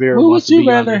Ron Rivera. Who wants would to you be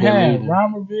rather under have, him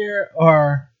Ron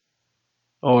Rivera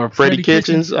or Freddie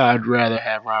Kitchens? I'd rather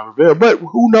have Ron Rivera. But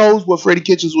who knows what Freddie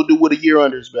Kitchens will do with a year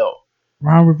under his belt.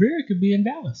 Ron Rivera could be in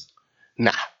Dallas.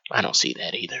 Nah, I don't see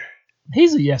that either.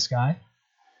 He's a yes guy.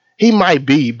 He might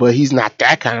be, but he's not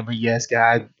that kind of a yes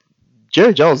guy.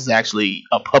 Jerry Jones is actually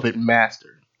a puppet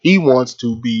master. He wants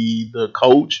to be the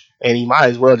coach, and he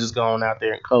might as well just go on out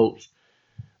there and coach.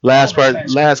 Last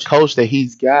coach that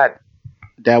he's got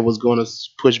that was going to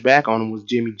push back on him was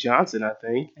Jimmy Johnson, I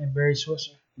think. And Barry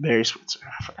Switzer. I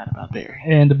forgot about Barry.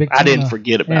 And the big. I didn't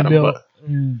forget about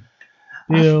him,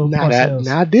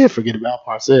 I did forget about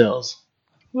Parcells.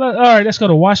 Well, all right, let's go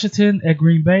to Washington at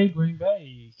Green Bay. Green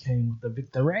Bay came with the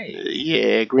victory.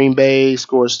 Yeah, Green Bay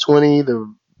scores 20.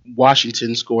 The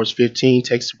Washington scores 15.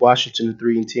 Takes Washington to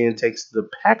 3-10. Takes the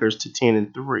Packers to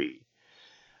 10-3.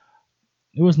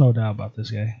 There was no doubt about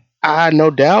this game. No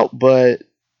doubt, but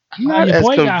I'm not as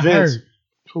convinced.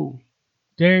 Who?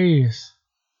 Darius,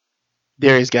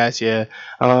 guys, yeah.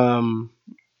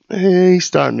 He's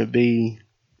starting to be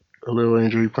a little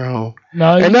injury prone.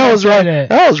 No, and that was right.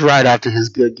 That was right after his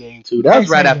good game too. That was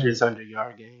right after his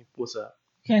 100-yard game. What's up?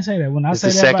 You can't say that. When I say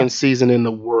that, second season in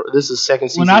the world. This is second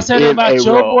season. When I said that about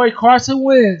your boy Carson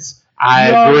Wentz, I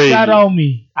agree. Got on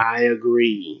me. I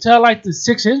agree. Tell like the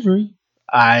 6th injury.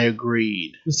 I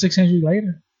agreed. The 6th injury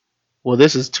later. Well,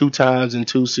 this is 2 times in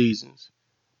 2 seasons.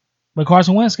 But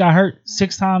Carson Wentz got hurt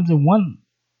 6 times in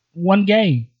one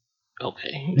game.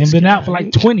 Okay. And been out for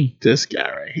like 20. This guy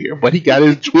right here. But he got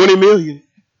his $20 million.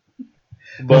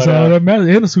 That's all But that matters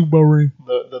in the Super Bowl ring.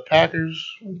 the Packers,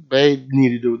 they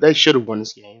should have won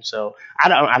this game. So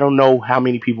I don't know how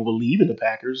many people believe in the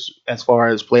Packers as far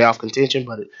as playoff contention,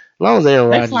 but as long as Aaron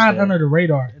They Rodgers flying there, under the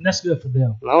radar, and that's good for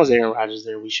them. as long as Aaron Rodgers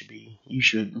there, you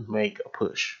should make a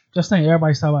push. Just think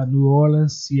everybody's talking about New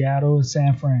Orleans, Seattle, and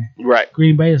San Fran. Right.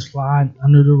 Green Bay is flying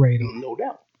under the radar. No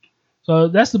doubt. So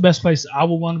that's the best place I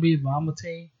would want to be if I'm a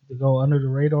team, to go under the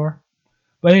radar.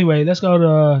 But anyway, let's go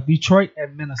to Detroit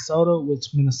and Minnesota, which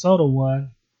Minnesota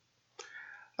won.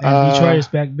 And Detroit is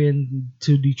back being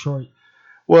to Detroit.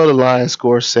 Well, the Lions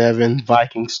scored 7.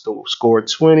 Vikings scored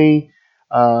 20.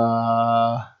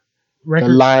 The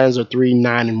Record. Lions are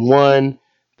 3-9-1.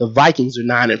 The Vikings are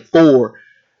 9-4.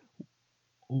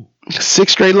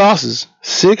 6 straight losses.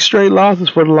 6 straight losses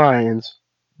for the Lions.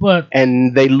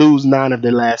 And they lose 9 of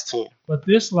their last 10. But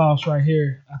this loss right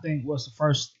here, I think, was the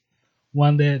first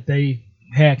one that they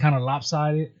had kind of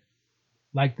lopsided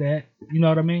like that. You know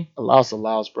what I mean? A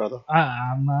loss, brother.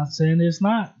 I'm not saying it's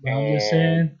not. But I'm just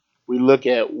saying. We look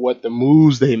at what the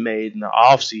moves they made in the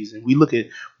offseason. We look at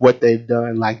what they've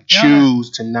done, like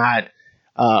choose to not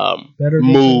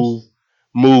move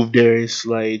Darius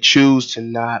Slade, choose to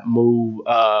not move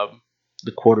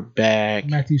the quarterback,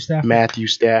 Matthew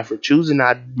Stafford, choose to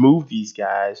not move these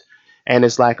guys. And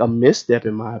it's like a misstep,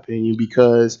 in my opinion,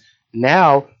 because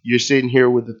now you're sitting here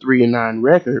with a 3-9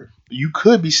 record. You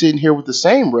could be sitting here with the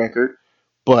same record,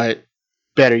 but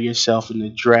better yourself in the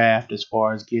draft as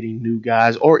far as getting new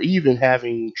guys or even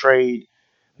having trade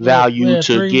value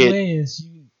to get. Wins,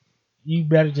 you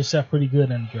bettered yourself pretty good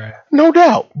in the draft. No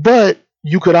doubt. But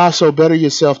you could also better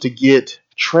yourself to get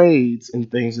trades and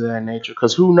things of that nature,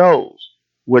 because who knows?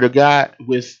 With a guy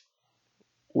with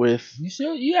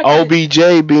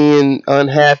OBJ being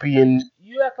unhappy in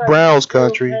Browns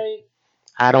country,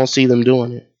 I don't see them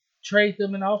doing it. Trade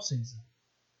them in offseason.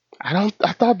 I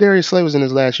thought Darius Slay was in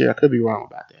his last year. I could be wrong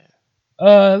about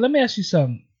that. Let me ask you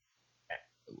something.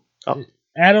 Oh.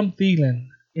 Adam Thielen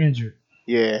injured.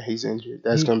 Yeah, he's injured.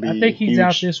 That's going to be I think he's huge.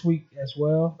 out this week as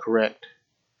well. Correct.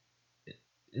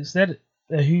 Is that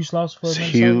a huge loss for Minnesota?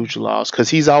 It's a huge loss because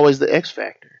he's always the X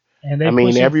factor. And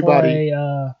they everybody for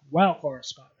a wild card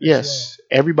spot. Yes,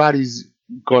 everybody's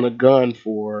going to gun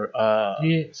for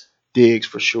Diggs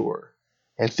for sure.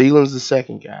 And Thielen's the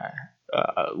second guy.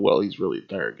 Well, he's really the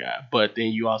third guy. But then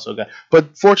you also got...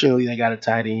 But fortunately, they got a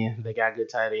tight end. They got a good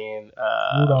tight end.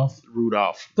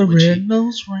 Rudolph. The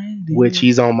red-nosed reindeer. Which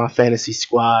he's on my fantasy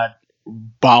squad,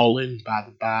 balling by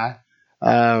the by.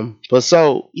 But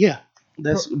so, yeah.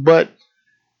 But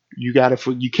you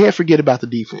can't forget about the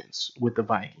defense with the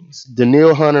Vikings.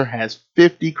 Danielle Hunter has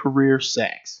 50 career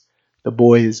sacks. The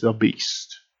boy is a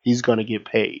beast. He's going to get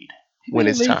paid when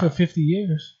it's time. For 50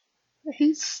 years.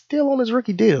 He's still on his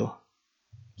rookie deal.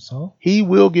 So? He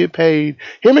will get paid.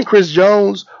 Him and Chris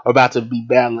Jones are about to be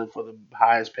battling for the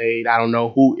highest paid. I don't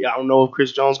know if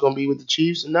Chris Jones is going to be with the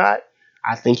Chiefs or not.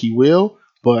 I think he will,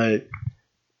 but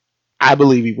I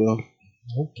believe he will.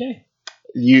 Okay.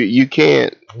 You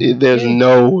can't. Okay. There's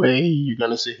no way you're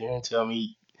going to sit here and tell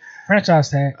me. Franchise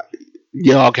tag.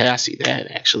 Yeah, okay, I see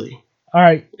that actually. All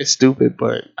right. It's stupid,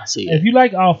 but I see it. If you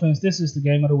like offense, this is the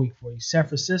game of the week for you. San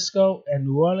Francisco and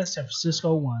New Orleans. San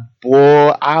Francisco won. Boy,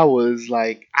 I was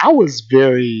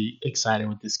very excited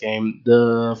with this game.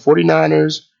 The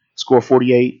 49ers score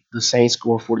 48. The Saints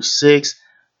score 46.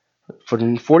 For the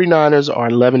 49ers are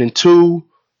 11-2.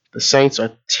 The Saints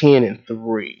are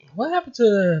 10-3. What happened to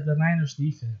the Niners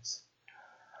defense?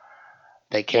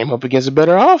 They came up against a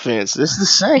better offense. This is the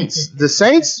Saints. The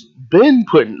Saints been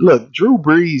Drew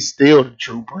Brees still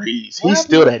Drew Brees. He's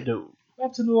still that dude. What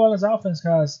happened to New Orleans offense,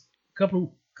 guys? A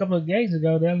couple of games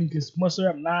ago, they only just mustered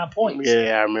up 9 points.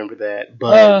 Yeah, I remember that.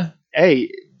 But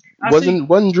hey, wasn't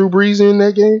Drew Brees in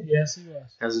that game? Yes, he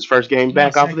was. That was his first game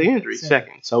back off of the injury.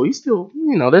 Second. So he's still,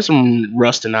 there's some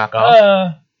rust to knock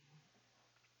off.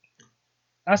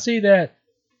 I see that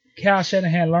Kyle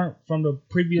Shanahan learned from the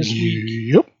previous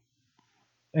week. Yep.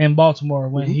 In Baltimore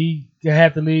when he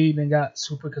had the lead and got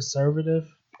super conservative.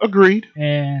 Agreed.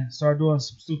 And started doing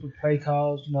some stupid play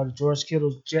calls. The George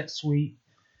Kittle's jet sweep.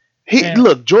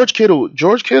 George Kittle,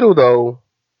 though,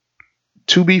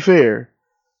 to be fair,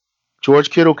 George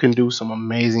Kittle can do some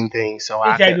amazing things. So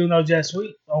he can't do no jet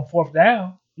sweep on 4th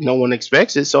down. No one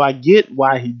expects it, so I get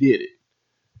why he did it.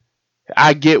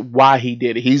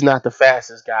 He's not the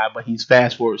fastest guy, but he's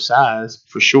fast for his size,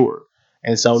 for sure.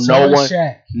 And so but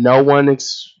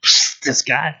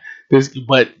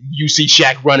you see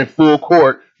Shaq running full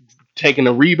court, taking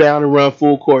a rebound and run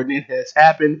full court, and it has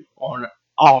happened on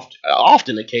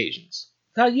often occasions.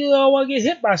 Now you don't want to get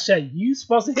hit by Shaq. You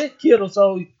supposed to hit Kittle,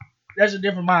 so that's a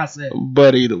different mindset.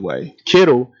 But either way,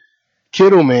 Kittle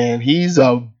Kittle, man, he is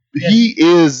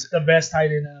The best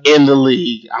tight end in the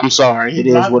league. I'm sorry, He it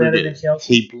is blocked what it better than is. Kelce.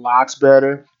 He blocks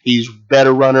better. He's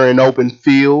better runner in open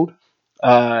field.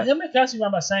 Him and Kelsey run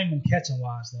about the same in catching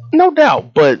wise, though. No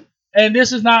doubt, but And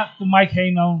this is not the Mike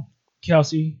hating on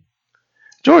Kelsey.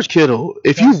 George Kittle,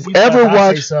 if Kelsey, you've you know, ever if I say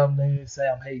watched, something, they say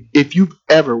I'm hating. if you've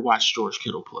ever watched George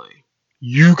Kittle play,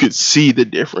 you could see the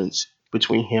difference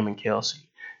between him and Kelsey.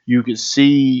 You could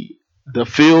see the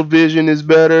field vision is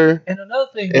better. And another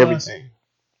thing Everything.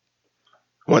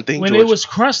 One thing, when George, it was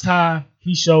crunch time,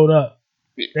 he showed up.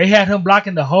 They had him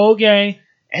blocking the whole game.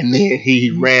 and then he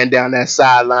ran down that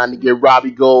sideline to get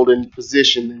Robbie Gould in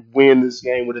position and win this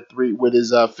game with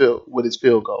his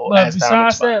field goal. But as time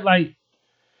besides expired. that, like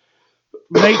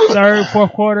late third,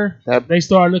 fourth quarter, That- they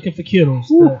started looking for Kittles.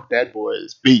 Whew, that boy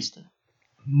is beasting.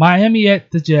 Miami at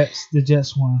the Jets. The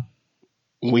Jets won.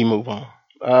 We move on.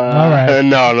 All right.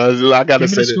 No, I gotta Give me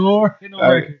say the that. score and the All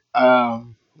right. record. I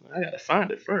gotta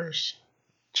find it first.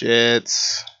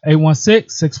 Jets.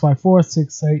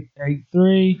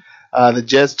 816-654-6883. The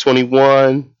Jets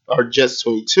 21 or Jets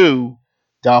 22.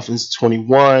 Dolphins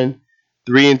 21.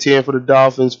 3-10 for the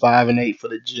Dolphins. 5-8 for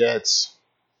the Jets.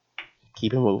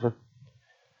 Keep it moving.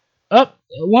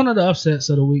 One of the upsets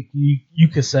of the week, you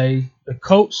could say the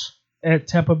Colts at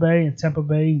Tampa Bay, and Tampa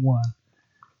Bay won.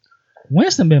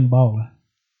 Winston been balling.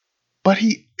 But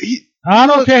he I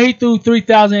don't care. He threw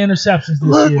 3,000 interceptions this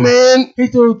look, year. man. He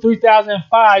threw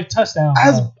 3,005 touchdowns.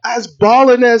 As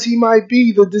balling as he might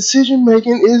be, the decision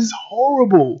making is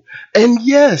horrible. And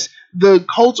yes, the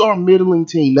Colts are a middling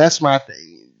team. That's my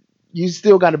thing. You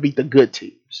still got to beat the good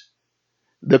teams.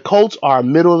 The Colts are a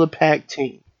middle of the pack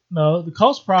team. No, the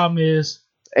Colts' problem is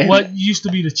And what used to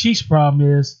be the Chiefs' problem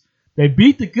is they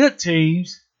beat the good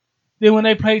teams. Then when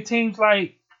they play teams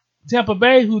like Tampa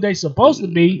Bay, who they supposed to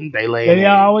beat, they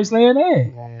are always laying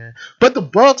egg. Yeah. But the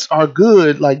Bucks are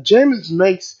good. Like Jameis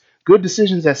makes good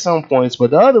decisions at some points,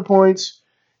 but the other points,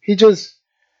 he just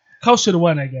Colts should have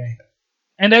won that game,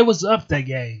 and they was up that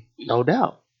game. no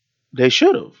doubt they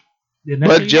should have. Didn't they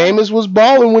But figure it out? Jameis was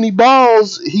balling when he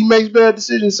balls. He makes bad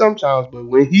decisions sometimes, but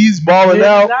when he's balling Didn't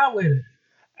out, die with it.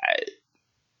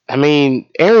 I mean,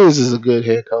 Arians is a good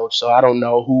head coach, so I don't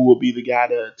know who will be the guy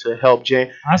to help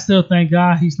Jameis. I still thank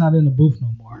God he's not in the booth no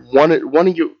more. One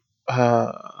of you,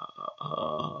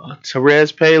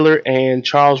 Therese Paylor and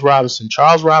Charles Robinson.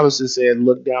 Charles Robinson said,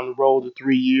 "Look down the road to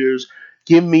 3 years.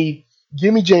 Give me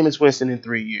Jameis Winston in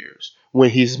 3 years when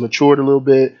he's matured a little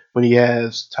bit, when he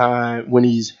has time, when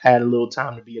he's had a little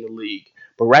time to be in the league.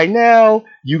 But right now,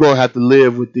 you're gonna have to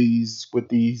live with these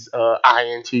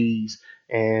INTs,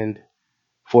 and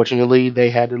fortunately, they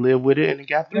had to live with it, and it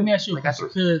got through. Let me ask you a They got question.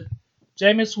 through. Could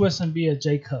Jameis Winston be a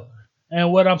Jay Cutler?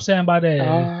 And what I'm saying by that is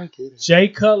I get it. Jay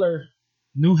Cutler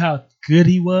knew how good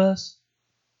he was,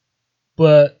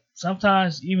 but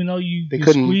sometimes even though you They can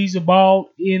couldn't- squeeze the ball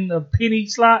in the penny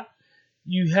slot,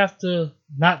 you have to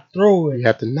not throw it. You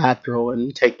have to not throw it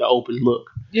and take the open look.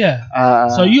 Yeah.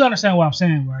 So you understand what I'm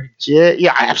saying, right?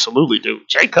 Yeah, I absolutely do.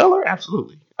 Jay Cutler,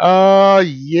 absolutely.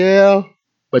 Yeah.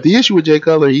 But the issue with Jay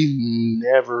Cutler, he's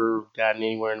never gotten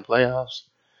anywhere in the playoffs,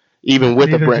 even with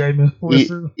Neither Jameis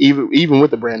Winston. even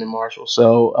with the Brandon Marshall.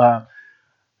 So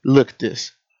look at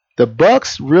this. The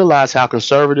Bucks realized how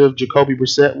conservative Jacoby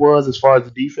Brissett was as far as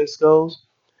the defense goes.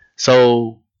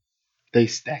 So they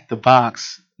stacked the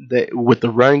box with the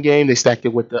run game. They stacked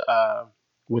it with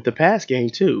the pass game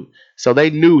too. So they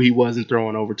knew he wasn't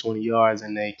throwing over 20 yards,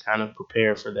 and they kind of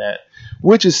prepared for that,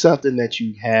 which is something that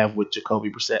you have with Jacoby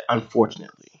Brissett,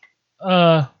 unfortunately.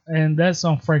 And that's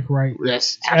on Frank Wright.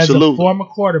 That's As a absolutely, former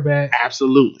quarterback,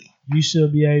 absolutely, you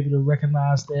should be able to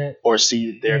recognize that. or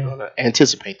see that they're Yeah. going to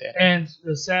anticipate that. And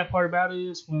the sad part about it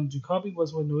is when Jacoby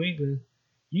was with New England,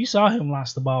 you saw him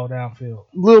launch the ball downfield.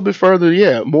 A little bit further,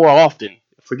 yeah, more often.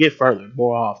 Forget further,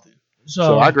 more often.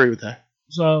 So I agree with that.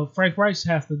 So Frank Rice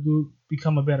has to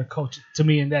become a better coach to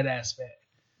me in that aspect.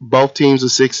 Both teams are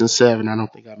 6 and 7. I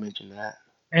don't think I mentioned that.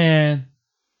 And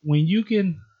when you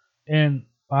can, and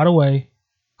by the way,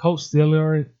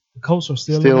 the Colts are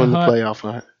still in the hunt playoff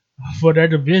hunt. for their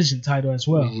division title as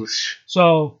well.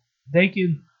 So they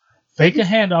can fake a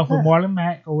handoff with Marlon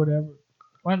Mack or whatever.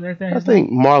 I think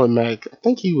Marlon Mack, I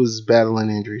think he was battling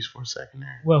injuries for a second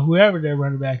there. Well, whoever their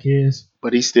running back is,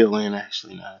 But he's still in,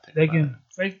 actually, now. I think they about can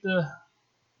fake the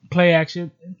play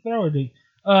action and throw it deep.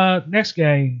 Next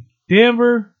game,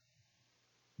 Denver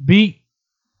beat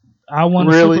I won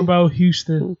the Really? Super Bowl.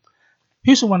 Houston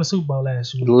won the Super Bowl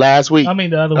last week. Last week. I mean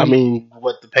the other week.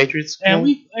 What, the Patriots? And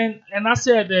game? and I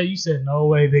said that, you said no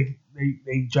way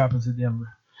they drop into Denver.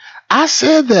 I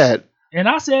said that. And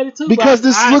I said it too. Because but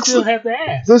this I looks- still have to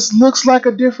ask. This looks like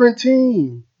a different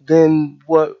team. than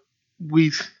what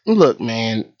we look,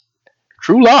 man.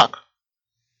 Drew Lock,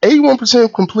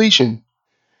 81% completion.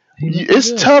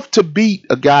 It's tough to beat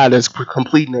a guy that's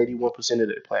completing 81% of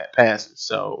their passes.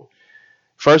 So,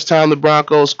 first time the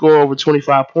Broncos score over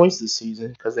 25 points this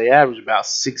season because they average about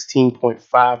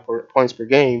 16.5 points per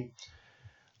game.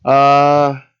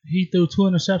 He threw 2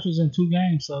 interceptions in 2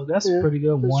 games, so that's a pretty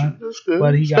good one. That's good.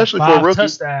 But he especially got for a 5 rookie.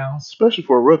 touchdowns. Especially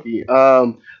for a rookie.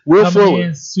 Will Coming Fuller.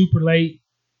 in super late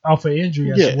off of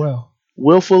injury as well.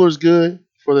 Will Fuller's good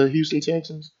for the Houston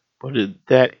Texans, but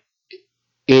that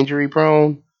injury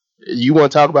prone, you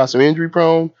want to talk about some injury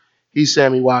prone? He's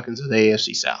Sammy Watkins of the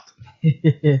AFC South.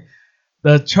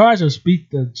 The Chargers beat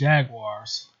the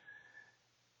Jaguars.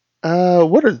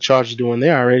 What are the Chargers doing?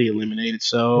 They're already eliminated.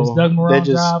 So is Doug Marrone's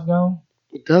job gone?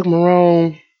 Doug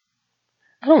Marrone,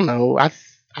 I don't know. I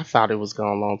thought it was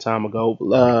gone a long time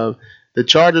ago. The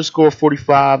Chargers scored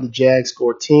 45. The Jags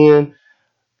scored 10.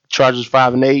 Chargers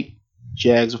 5-8.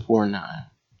 Jags are 4-9.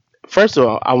 First of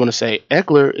all, I want to say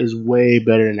Eckler is way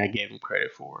better than I gave him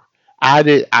credit for.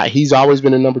 He's always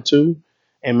been a number 2,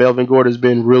 and Melvin Gordon has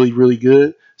been really, really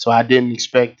good. So I didn't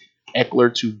expect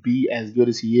Eckler to be as good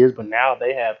as he is. But now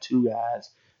they have 2 guys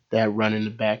that run in the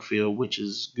backfield, which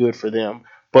is good for them.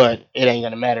 But it ain't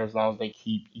gonna matter as long as they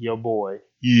keep your boy.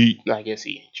 I guess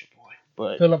he ain't your boy,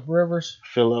 but Phillip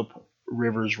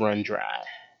Rivers run dry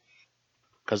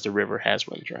because the river has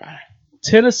run dry.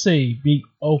 Tennessee beat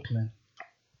Oakland.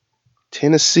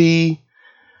 Tennessee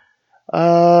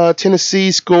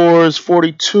scores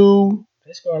 42.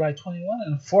 They scored like 21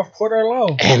 in the fourth quarter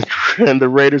alone. And the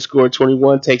Raiders scored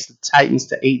 21. Takes the Titans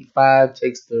to 8-5.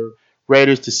 Takes the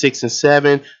Raiders to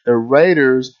 6-7. The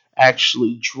Raiders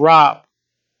actually drop.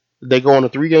 They go on a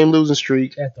 3-game losing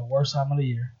streak at the worst time of the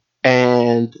year.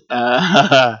 And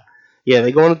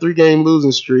they go on a 3-game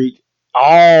losing streak.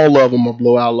 All of them are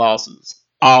blowout losses.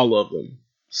 All of them.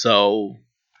 So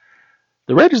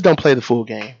the Raiders don't play the full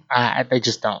game. They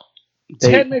just don't.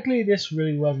 Technically, this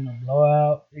really wasn't a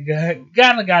blowout. It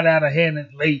kind of got out of hand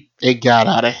late. It got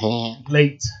out of hand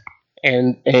late,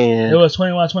 and it was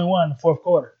 21-21 in the fourth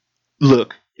quarter.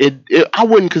 Look, I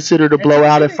wouldn't consider it a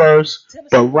blowout at first,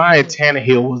 but Ryan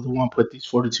Tannehill was the one put these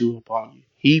 42 up on you.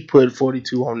 He put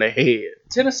 42 on their head.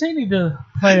 Tennessee need to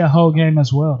play a whole game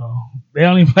as well, though. They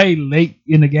only played late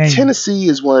in the game. Tennessee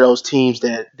is one of those teams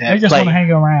that they just want to hang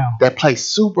around. That play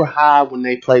super high when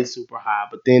they play super high,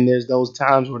 but then there's those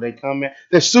times where they come in.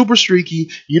 They're super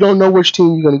streaky. You don't know which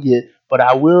team you're going to get, but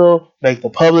I will make the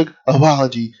public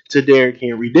apology to Derrick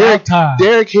Henry.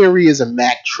 Derrick Henry is a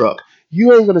Mack truck.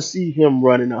 You ain't going to see him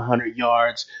running 100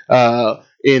 yards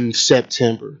in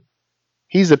September.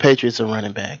 He's the Patriots of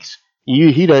running backs.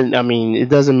 He doesn't. I mean, it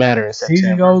doesn't matter in September.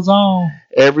 Season goes on.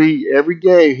 Every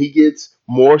game he gets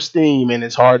more steam, and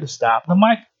it's hard to stop him.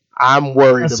 I'm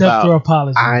worried about. Your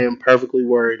apology. I am perfectly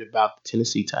worried about the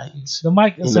Tennessee Titans. The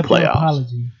Mike accept your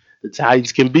apology. The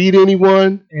Titans can beat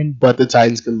anyone, but the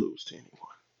Titans can lose to anyone.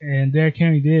 And Derrick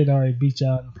Henry did already beat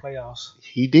y'all in the playoffs.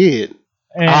 He did.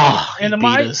 And the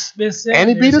Mike been saying and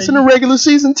he beat us in the regular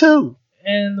season too.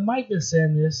 And the Mike been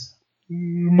saying this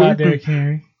about Derrick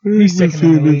Henry. He's second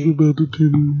in the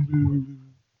league.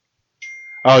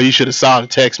 Oh, you should have saw the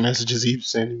text messages he was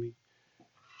sending me.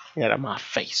 He had on my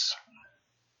face.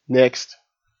 Next.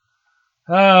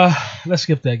 Let's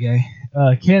skip that game.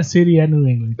 Kansas City at New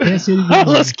England. Kansas City.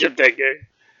 Let's skip that game.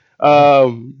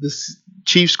 The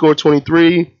Chiefs scored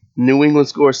 23. New England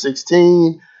scored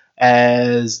 16.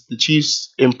 As the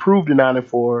Chiefs improve to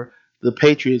 9-4, the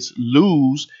Patriots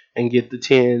lose and get the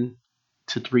 10-3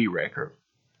 record.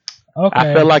 Okay.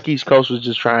 I felt like East Coast was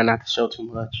just trying not to show too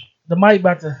much. The Mike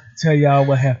about to tell y'all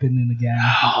what happened in the game.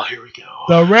 Oh, here we go.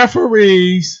 The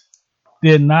referees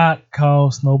did not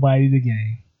cost nobody the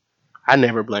game. I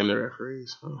never blame the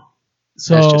referees.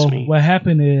 So that's just me. What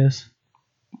happened is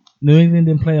New England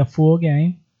didn't play a full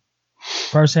game.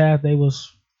 First half, they was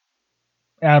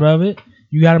out of it.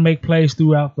 You got to make plays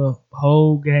throughout the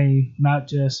whole game, not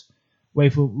just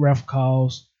wait for ref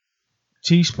calls.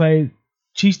 Chiefs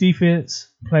defense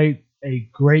played a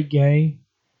great game.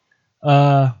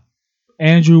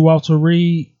 Andrew Walter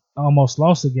Reed almost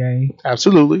lost the game.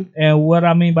 Absolutely. And what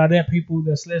I mean by that, people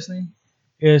that's listening,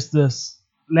 is the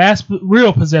last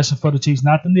real possession for the Chiefs,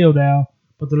 not the kneel down,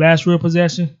 but the last real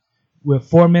possession with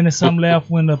 4 minutes something left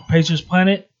when the Patriots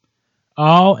punted.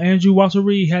 All Andrew Walter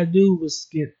Reed had to do was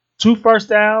get 2 first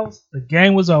downs. The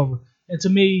game was over. And to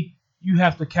me, you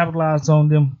have to capitalize on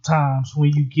them times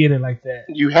when you get it like that.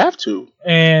 You have to.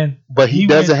 But he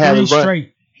doesn't have a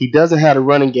run. He doesn't have the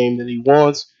running game that he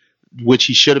wants, which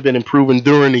he should have been improving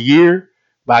during the year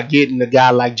by getting a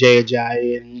guy like Jay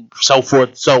Ajayi and so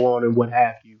forth, so on, and what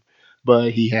have you.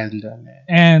 but he hasn't done that.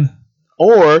 And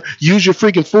Or use your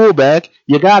freaking fullback.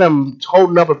 You got him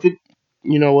holding up a 50.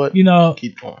 You know what?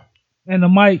 Keep going. And the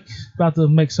mic about to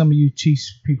make some of you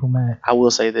Chiefs people mad. I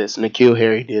will say this: N'Keal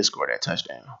Harry did score that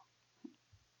touchdown.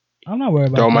 I'm not worried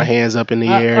about Throw that. my hands up in the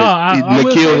air. I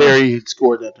will say N'Keal Harry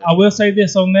scored that. I will say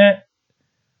this on that.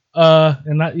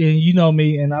 And you know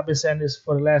me, and I've been saying this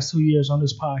for the last 2 years on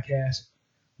this podcast.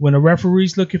 When the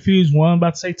referees look confused, one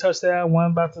about to say touchdown, one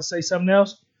about to say something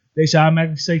else, they should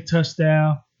automatically say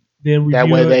touchdown. Then That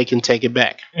way review they it can take it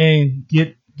back. and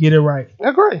get it right.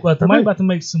 Agree. But the mic about to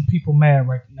make some people mad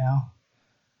right now.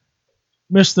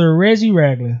 Mr. Reggie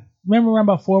Ragland. Remember around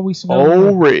about 4 weeks ago?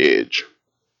 Oh, Reg.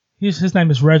 His name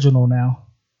is Reginald now.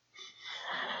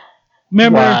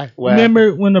 Remember, Why?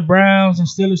 remember when the Browns and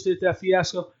Steelers did that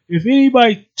fiasco? If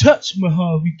anybody touched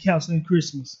Mahomes, we canceling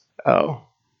Christmas. Oh.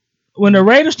 When the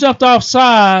Raiders jumped off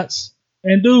sides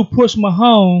and dude pushed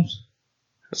Mahomes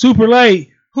super late,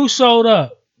 who showed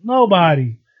up?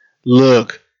 Nobody.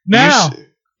 Look. Now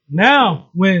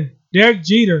when Derek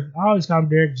Jeter, I always call him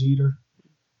Derek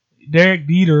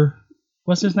Dieter.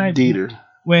 What's his name? Dieter.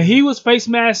 When he was face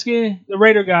masking the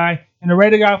Raider guy, and the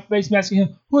Raider guy face masking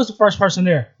him, who was the first person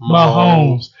there?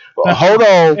 Mahomes. Well, hold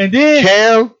on. And then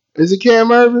Cam? Is it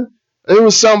Cam Irvin? It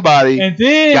was somebody. And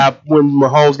then when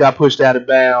Mahomes got pushed out of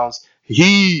bounds, I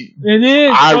retweeted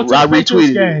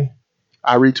it.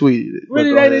 I retweeted it.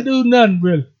 Really, they didn't do nothing,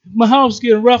 really. Mahomes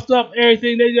getting roughed up,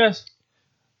 everything. They just...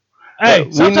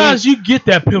 Hey, sometimes you get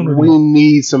that penalty. We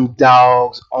need some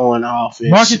dogs on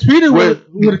offense. Marcus Peters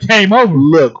would have came over.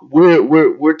 Look,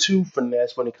 we're too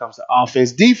finesse when it comes to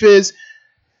offense. Defense,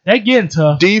 they're getting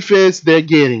tough. Defense, they're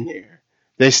getting there.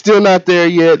 They're still not there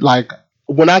yet. Like,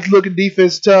 when I look at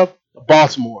defense tough,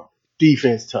 Baltimore,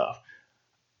 defense tough.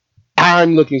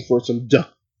 I'm looking for some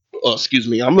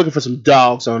I'm looking for some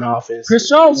dogs on offense. Chris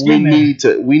Jones, we need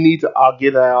to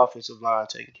get that offensive line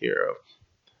taken care of.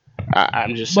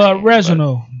 I'm just saying. But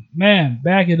Reginald, man,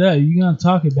 back it up. You gonna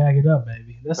talk it, back it up,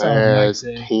 baby. That's all I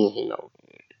say.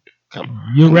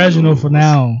 You're Reginald for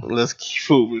now. Let's keep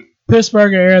moving.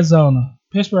 Pittsburgh, Arizona.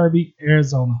 Pittsburgh beat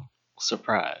Arizona.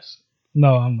 Surprise.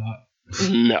 No, I'm not.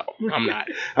 No, I'm not.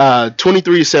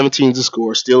 23-17 is the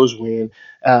score. Steelers win.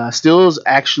 Steelers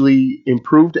actually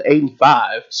improved to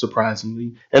 8-5,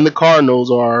 surprisingly, and the Cardinals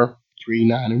are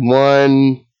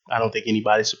 3-9-1. I don't think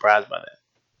anybody's surprised by that.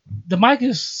 The Mike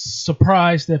is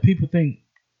surprised that people think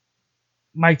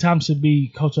Mike Thompson should be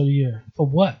coach of the year. For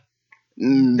what?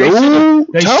 No,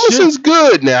 Thompson's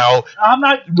good now. I'm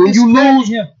not.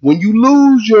 When you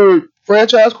lose your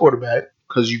franchise quarterback,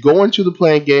 because you go into the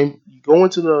playing game, you go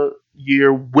into the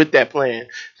year with that plan,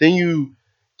 then you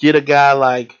get a guy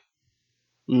like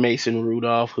Mason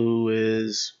Rudolph, who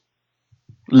is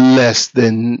less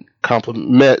than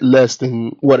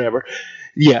whatever.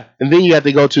 Yeah, and then you have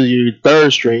to go to your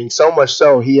third string. So much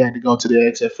so, he had to go to the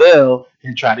XFL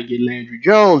and try to get Landry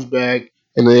Jones back,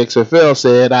 and the XFL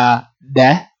said,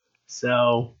 that.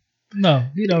 So no,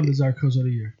 he don't deserve coach of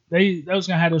the year. They was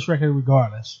gonna have this record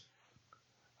regardless.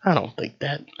 I don't think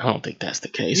that's the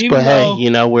case. Even though,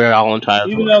 hey, we're all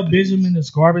entitled. Even though Benjamin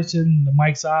is garbage in the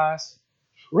Mike's eyes,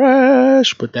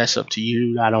 trash. But that's up to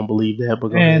you. I don't believe that.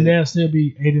 But and they'll still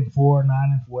be 8-4,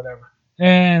 9-4, whatever.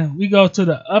 And we go to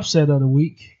the upset of the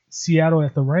week: Seattle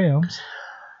at the Rams.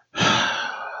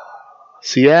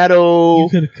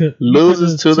 Seattle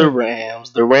loses to the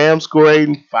Rams. The Rams score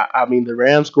 8-5. The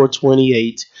Rams score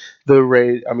 28. The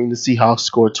Seahawks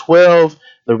score 12.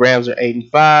 The Rams are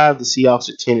 8-5. The Seahawks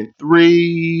are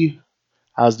 10-3.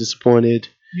 I was disappointed.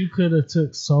 You could have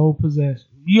took sole possession.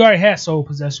 You already had sole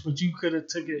possession, but you could have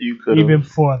took it even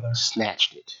further.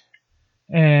 Snatched it.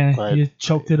 And you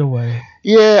choked it away.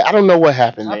 Yeah, I don't know what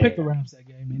happened there. I picked the Rams that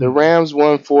game. The Rams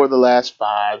won 4 of the last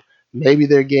 5. Maybe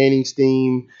they're gaining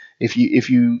steam. If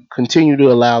you continue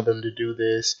to allow them to do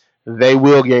this, they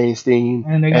will gain steam.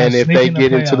 And if they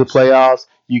get into the playoffs,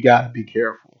 you got to be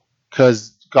careful.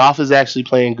 Because Goff is actually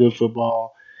playing good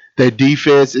football. Their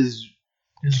defense is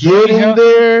getting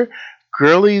there.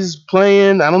 Gurley's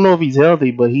playing. I don't know if he's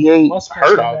healthy, but he ain't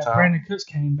hurt all the time. Brandon Cooks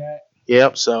came back.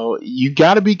 Yep, so you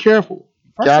got to be careful.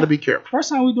 First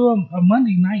time we do a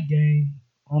Monday night game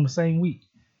on the same week.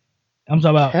 I'm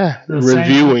talking about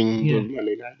reviewing the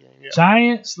Monday night game. Yeah.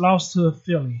 Giants lost to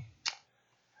Philly.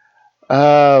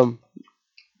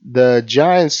 The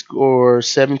Giants score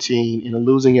 17 in a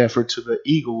losing effort to the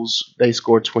Eagles. They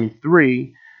scored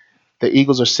 23. The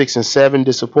Eagles are 6-7,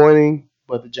 disappointing,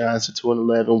 but the Giants are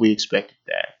 2-11. We expected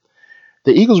that.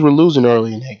 The Eagles were losing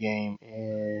early in that game,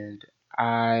 and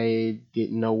I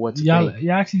didn't know what to think.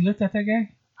 Y'all actually looked at that game?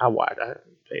 I watched. I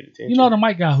paid attention. You know the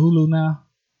Mike got Hulu now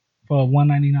for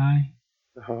 $1.99.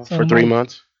 So For 3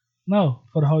 months. No,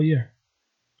 for the whole year.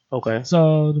 Okay.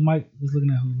 So the Mike was looking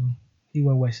at Hulu. He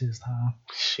wasn't wasting his time.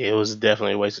 Shit, it was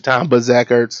definitely a waste of time. But Zach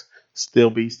Ertz still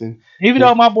beasting. Even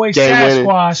though my boy Game winning.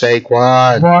 Sasquatch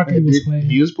Saquon Barkley was playing.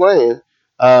 He was playing.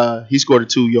 He scored a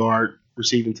 2-yard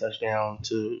receiving touchdown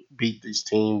to beat this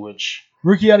team, which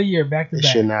Rookie of the year, back to it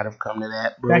back. should not have come to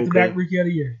that. Bro. Back to back Rookie of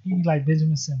the year. He be like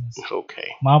Benjamin Simmons.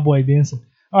 Okay. My boy Benson.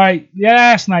 All right, the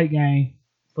last night game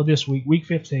for this week, week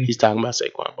 15. He's talking about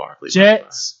Saquon Barkley.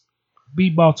 Jets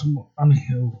beat Baltimore.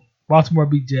 Baltimore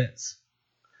beat Jets.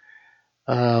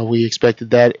 We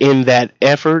expected that. In that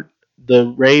effort,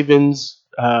 the Ravens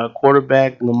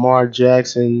quarterback Lamar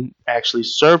Jackson actually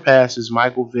surpasses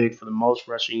Michael Vick for the most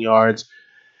rushing yards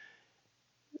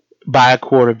by a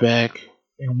quarterback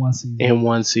In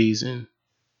one season.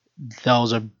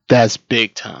 That's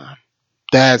big time.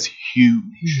 That's huge.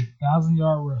 He's a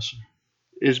 1,000-yard rusher.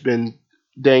 It's been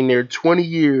dang near 20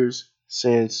 years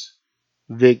since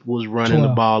Vic was running 12.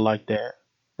 the ball like that.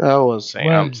 I'm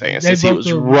saying they since he broke was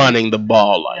the- running the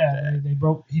ball like that. He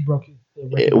broke it. The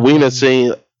record. We done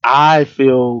seen. I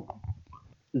feel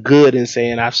good in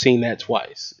saying I've seen that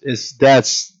twice.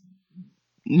 That's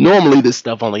normally this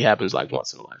stuff only happens like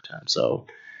once in a lifetime, so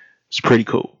it's pretty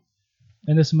cool.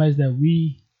 And it's amazing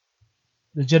that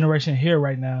the generation here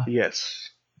right now, Yes.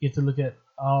 get to look at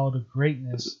all the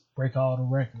greatness, break all the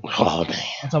records. Oh man.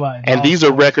 I'm talking about, And these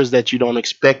are records that you don't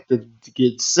expect to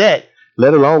get set,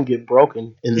 let alone get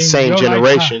broken in the same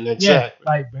generation. Exactly.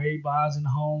 Yeah, like Barry Bonds in the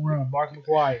home run, Mark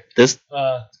McGwire, This,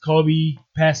 Kobe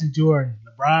passing Jordan,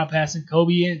 LeBron passing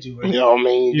Kobe and Jordan. I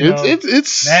mean,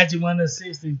 it's Magic won the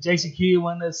assist, and Jason Kidd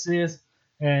won the assist,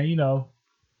 and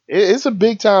it's a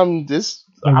big time. the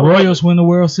Royals win the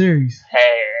World Series.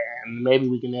 Maybe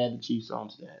we can add the Chiefs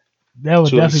onto that. That would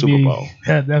To the definitely Super Bowl.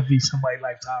 that'd be somebody's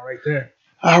lifetime right there.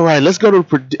 All right, let's go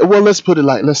to let's put it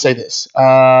like, let's say this.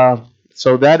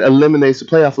 So that eliminates the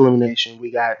playoff elimination.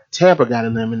 We got Tampa got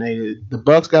eliminated, the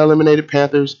Bucks got eliminated,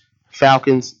 Panthers,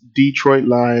 Falcons, Detroit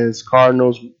Lions,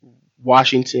 Cardinals,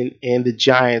 Washington, and the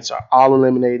Giants are all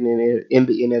eliminated in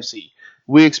the NFC.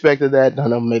 We expected that. None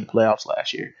of them made the playoffs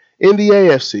last year. In the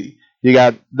AFC, you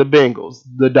got the Bengals,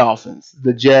 the Dolphins,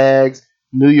 the Jags,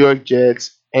 New York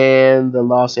Jets, and the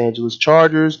Los Angeles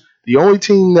Chargers. The only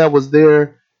team that was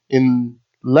there in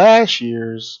last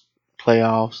year's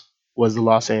playoffs was the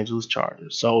Los Angeles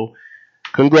Chargers. So,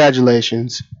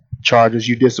 congratulations, Chargers.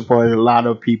 You disappointed a lot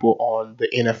of people on the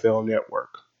NFL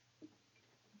Network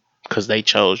because they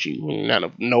chose you.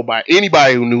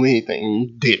 Anybody who knew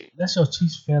anything didn't. That's your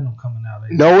Chiefs fandom coming out.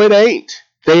 No, it ain't.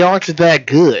 They aren't that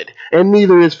good, and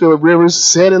neither is Phillip Rivers.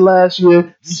 Said it last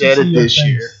year. Said it this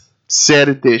year. Said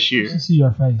it this year. You see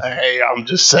your face. Hey, I'm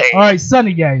just saying. All right,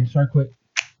 Sunday games, right quick.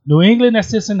 New England at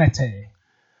Cincinnati.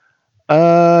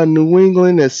 New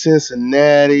England at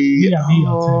Cincinnati. We got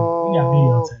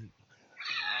video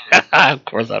tape. Of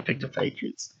course, I picked the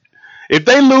Patriots. If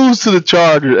they lose to the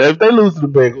Chargers, if they lose to the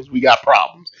Bengals, we got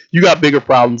problems. You got bigger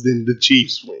problems than the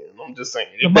Chiefs win. I'm just saying.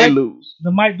 If they lose,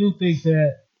 the Mike do think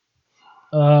that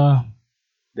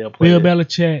they'll play. Bill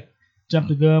Belichick jumped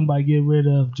the gun by getting rid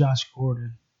of Josh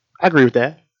Gordon. I agree with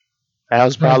that. That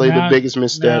was probably the biggest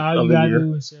misstep of the year.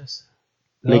 Do is just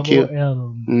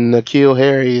N'Keal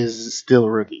Harry is still a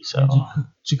rookie, so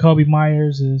Jacoby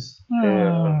Myers is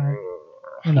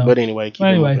But anyway,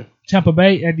 Tampa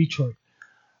Bay at Detroit.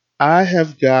 I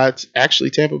have got actually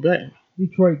Tampa Bay.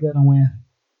 Detroit gonna win.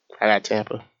 I got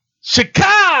Tampa.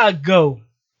 Chicago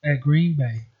at Green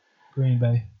Bay. Green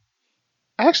Bay.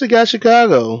 I actually got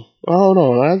Chicago. Hold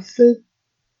on, I think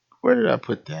where did I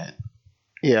put that?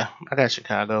 Yeah, I got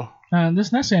Chicago.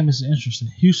 This next game is interesting.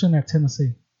 Houston at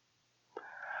Tennessee.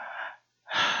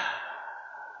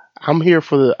 I'm here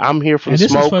for the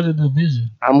this smoke. Is for the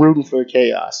division. I'm rooting for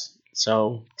chaos.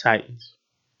 So Titans.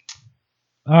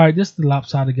 All right, this is the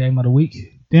lopsided game of the week.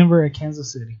 Denver at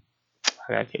Kansas City.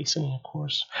 I got KC, of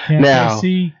course.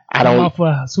 KC, I don't. Off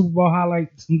a Super Bowl highlight.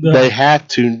 They have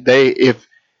to.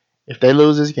 If they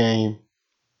lose this game,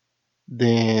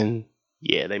 then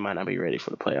yeah, they might not be ready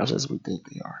for the playoffs as we think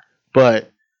they are.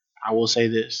 But I will say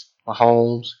this: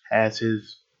 Mahomes has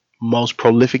his most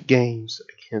prolific games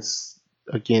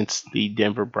against the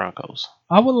Denver Broncos.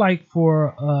 I would like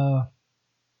for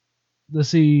to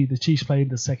see the Chiefs play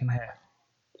the second half.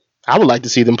 I would like to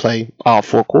see them play all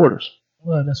 4 quarters.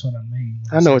 Well, that's what I mean.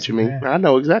 I know what you mean. I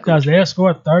know exactly. Because they'll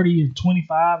score 30 and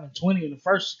 25 and 20 in the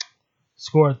first,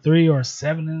 score 3 or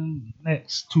 7 in the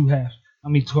next 2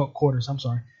 quarters. I'm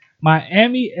sorry.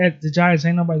 Miami at the Giants,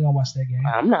 ain't nobody gonna watch that game.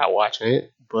 I'm not watching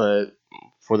it, but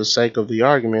for the sake of the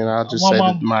argument, I'll just say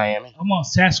that Miami. I'm on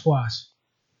Sasquatch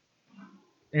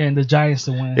and the Giants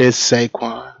to win. It's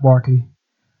Saquon. Barkley.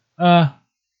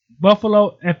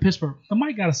 Buffalo at Pittsburgh. The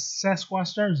Mike got a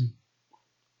Sasquatch jersey.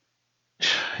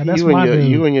 And that's you my and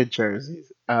dude. you and your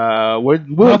jerseys. What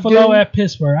Buffalo game? at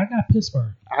Pittsburgh. I got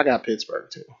Pittsburgh. I got Pittsburgh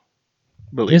too.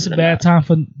 Believe It's it a or bad not. time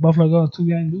for Buffalo to go on a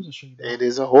 2-game losing streak. It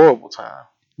is a horrible time.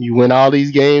 You win all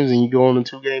these games and you go on a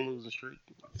 2-game losing streak.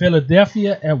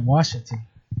 Philadelphia at Washington.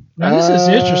 Now this is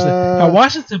interesting. Now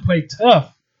Washington played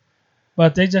tough,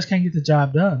 but they just can't get the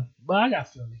job done. But I got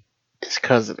Philly. It's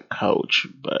because of the coach,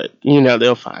 but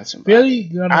they'll find somebody. Philly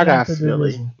gonna I got have to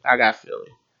Philly. division. I got Philly.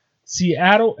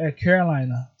 Seattle at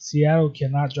Carolina. Seattle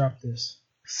cannot drop this.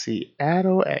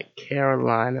 Seattle at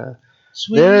Carolina.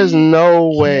 Sweet There's no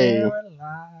way.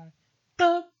 Carolina.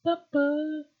 Ba, ba,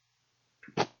 ba.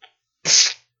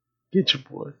 Get your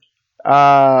boy.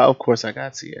 Of course I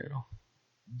got Seattle.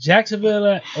 Jacksonville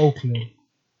at Oakland.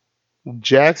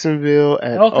 Jacksonville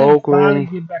at Finally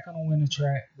Oakland. get back on the winning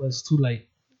track, but it's too late.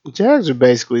 Jags are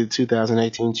basically the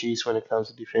 2018 Chiefs when it comes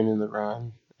to defending the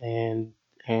run, and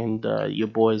your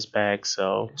boy's back.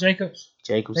 So Jacobs,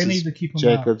 Jacobs they is need to keep him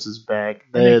Jacobs is back.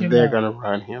 They need They're him gonna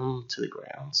run him to the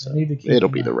ground. So They need to keep it'll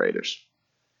him be out. the Raiders.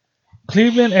 out.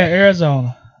 Cleveland at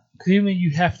Arizona. Cleveland,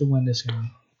 you have to win this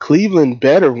game. Cleveland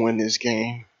better win this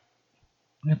game.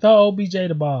 And throw OBJ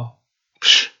the ball.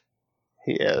 Psh.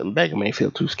 Yeah, Baker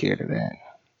Mayfield too scared of that.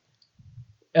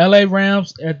 LA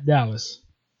Rams at Dallas.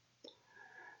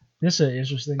 This is an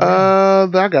interesting game.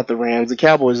 I got the Rams. The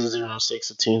Cowboys are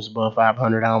 0-6 of teams above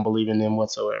 500. I don't believe in them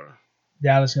whatsoever.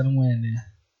 Dallas going to win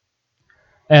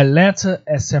then. Atlanta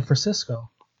at San Francisco.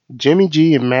 Jimmy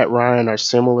G and Matt Ryan are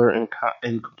similar in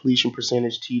completion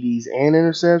percentage, TDs, and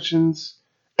interceptions,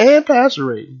 and passer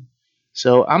rating.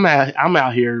 So I'm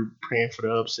out here praying for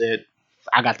the upset.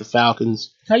 I got the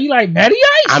Falcons. How you like Matty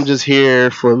Ice? I'm just here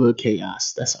for the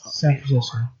chaos. That's all. San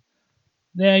Francisco.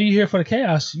 Yeah, you here for the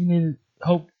chaos. You need to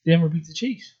hope Denver beat the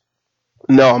Chiefs.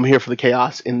 No, I'm here for the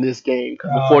chaos in this game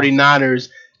because Oh. the 49ers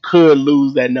could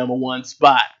lose that number one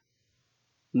spot.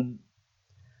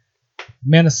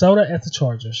 Minnesota at the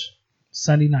Chargers.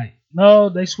 Sunday night. No,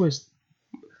 they switched.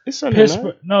 It's Sunday Pittsburgh.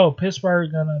 night. No,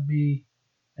 Pittsburgh gonna be,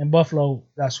 and Buffalo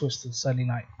got switched to Sunday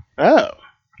night. Oh.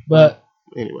 But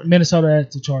Anyway, Minnesota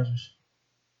at the Chargers.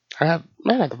 I have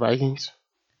the Vikings.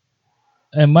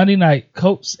 And Monday night,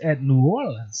 Colts at New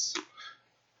Orleans.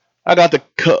 I got the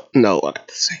No, I got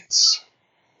the Saints.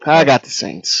 I got the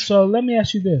Saints. So let me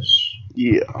ask you this: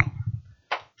 Yeah.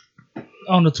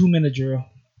 on the 2-minute drill,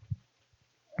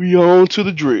 We on to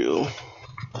the drill.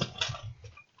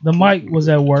 the mic was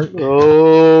at work,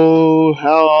 Oh,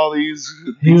 how all these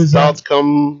was thoughts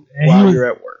come and while he was-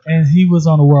 you're at work. and he was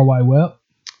on the World Wide Web.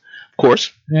 Of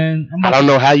course. And I'm I like, don't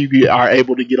know how you are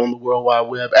able to get on the World Wide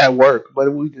Web at work,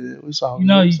 but we did. It's all you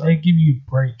know, good. they give you a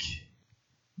break.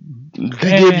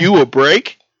 They give you a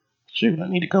break? Shoot, I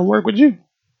need to come work with you.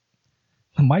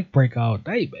 The mic break all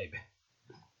day, baby.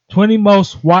 20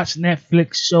 most watched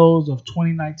Netflix shows of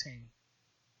 2019.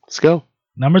 Let's go.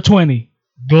 Number 20,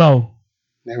 Glow.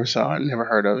 Never saw it. Never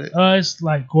heard of it. It's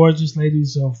like Gorgeous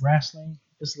Ladies of Wrestling.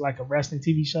 It's like a wrestling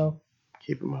TV show.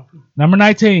 Keep them up. Number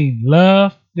 19,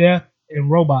 Love, Death,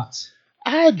 and Robots.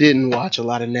 I didn't watch a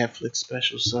lot of Netflix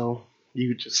specials, so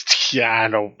you just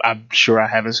I'm sure I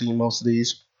haven't seen most of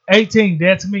these. 18,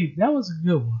 Dead to Me. That was a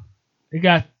good one. They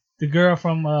got the girl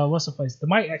from what's her face? The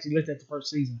Mike actually looked at the first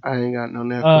season. I ain't got no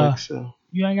Netflix, so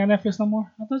You ain't got Netflix no more?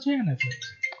 I thought you had Netflix.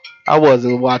 I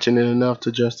wasn't watching it enough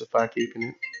to justify keeping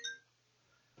it.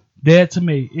 Dead to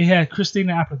Me. It had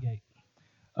Christina Applegate.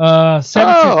 17.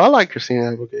 Oh, I like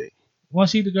Christina Applegate. Was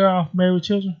she the girl off Married with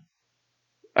Children?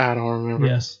 I don't remember.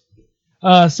 Yes.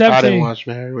 I 17, didn't watch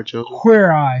Married with Children.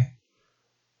 Queer Eye.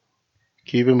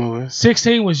 Keep it moving.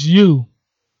 16 was You.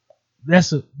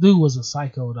 Dude was a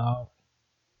psycho, dog.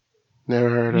 Never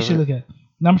heard You of should it. look at it.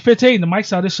 Number 15, the Mike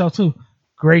saw this show too.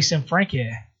 Grace and Frankie.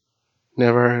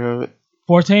 Never heard of it.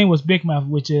 14 was Big Mouth,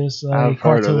 which is I've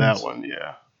cartoons. heard of that one.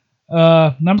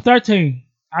 Yeah. Number 13,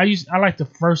 I like the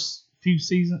first few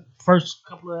seasons, first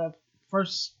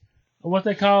what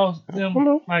they call them,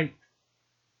 Hello. like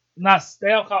they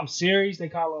don't call them series, they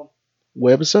call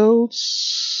Webisodes,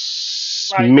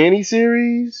 Like-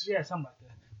 miniseries. them something like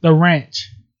that. The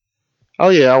Ranch. Oh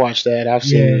yeah, I watched that. I've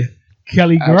seen Yeah. it.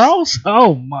 Kelly I've- Girls.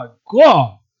 Oh my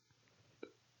god.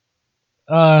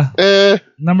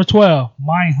 Number 12,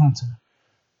 Mindhunter.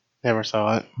 Never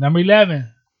saw it. Number 11,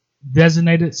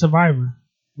 Designated Survivor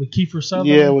with Kiefer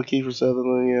Sutherland. Yeah, with Kiefer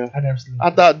Sutherland. Yeah. I never seen I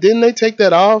it. thought didn't they take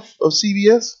that off of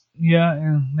CBS Yeah,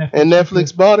 and Netflix. and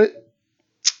Netflix bought it?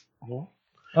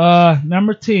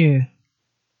 Number 10,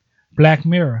 Black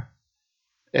Mirror.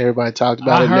 Everybody talked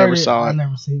about I it. heard Never it. saw I it.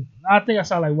 never seen it. I think I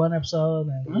saw like one episode.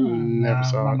 And, Never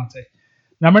saw not it. my take.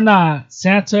 Number 9,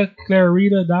 Santa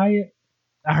Clarita Diet.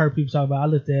 I heard people talk about it. I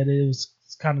looked at it. It was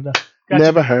kind of the...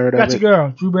 Never heard of Got it. your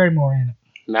girl, Drew Barrymore in it.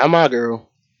 Not my girl.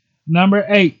 Number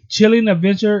 8, Chilling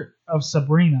Adventure of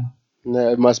Sabrina.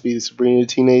 No, it must be the Sabrina the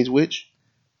Teenage Witch.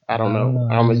 I don't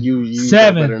know. You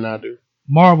 7, better than I do.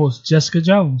 Marvel's Jessica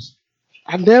Jones.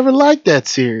 I never liked that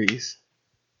series.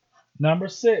 Number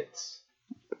 6,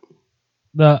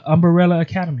 The Umbrella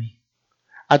Academy.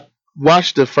 I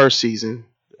watched the first season,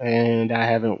 and I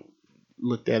haven't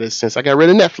looked at it since I got rid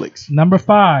of Netflix. Number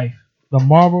 5, The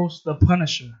Marvel's The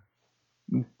Punisher.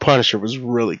 Punisher was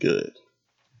really good.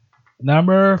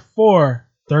 Number 4,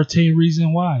 13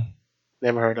 Reasons Why.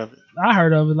 Never heard of it. I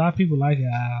heard of it. A lot of people like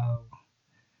it.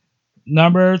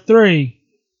 Number 3,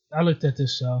 I looked at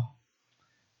this show.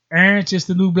 Orange is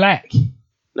the New Black.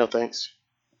 No thanks.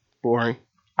 Boring.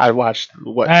 I watched,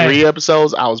 3 3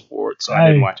 episodes? I was bored, so I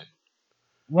didn't watch it.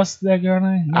 What's that girl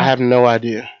name? I have no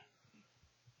idea.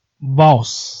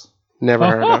 Voss. Never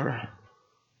heard of her.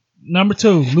 Number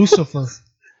 2, Lucifer.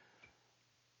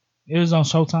 It was on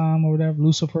Showtime or whatever.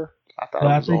 Lucifer. I thought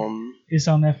it was on it's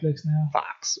on Netflix now.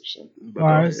 Fox or something.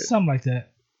 Or something like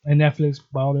that. And Netflix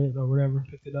bought it or whatever,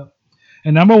 picked it up.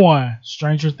 And number 1,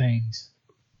 Stranger Things.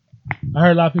 I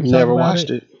heard a lot of people talk never about watched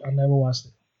it. I never watched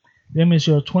it. Them is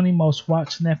your 20 most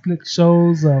watched Netflix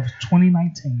shows of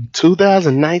 2019.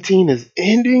 2019 is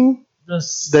ending.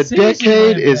 The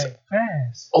decade is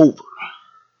fast. over.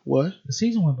 What? The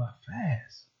season went by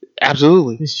fast.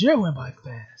 Absolutely. This year went by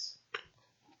fast.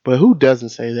 But who doesn't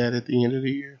say that at the end of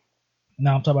the year?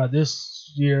 Now I'm talking about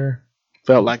this year.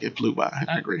 Felt like it flew by.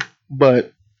 I agree.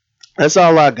 But that's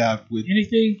all I got with.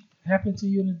 Anything happened to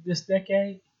you in this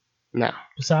decade? No.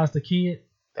 Besides the kid?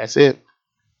 That's it.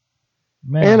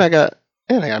 Man. And I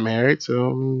got married,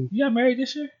 so You got married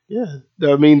this year? yeah.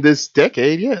 I mean, this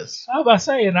decade, yes. I was about to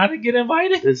say, and I didn't get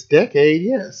invited. This decade,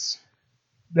 yes.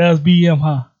 That was BM,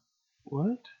 huh?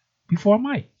 What? Before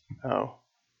Mike. Oh.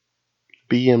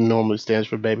 BM normally stands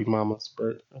for baby mamas,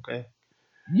 but okay.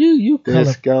 You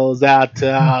This goes out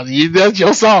to all you. That's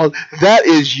your song. That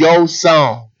is your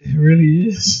song. It really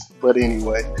is. But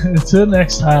anyway. Until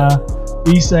next time,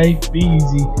 be safe, be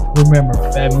easy. Remember,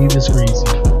 family is crazy.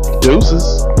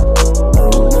 Deuces.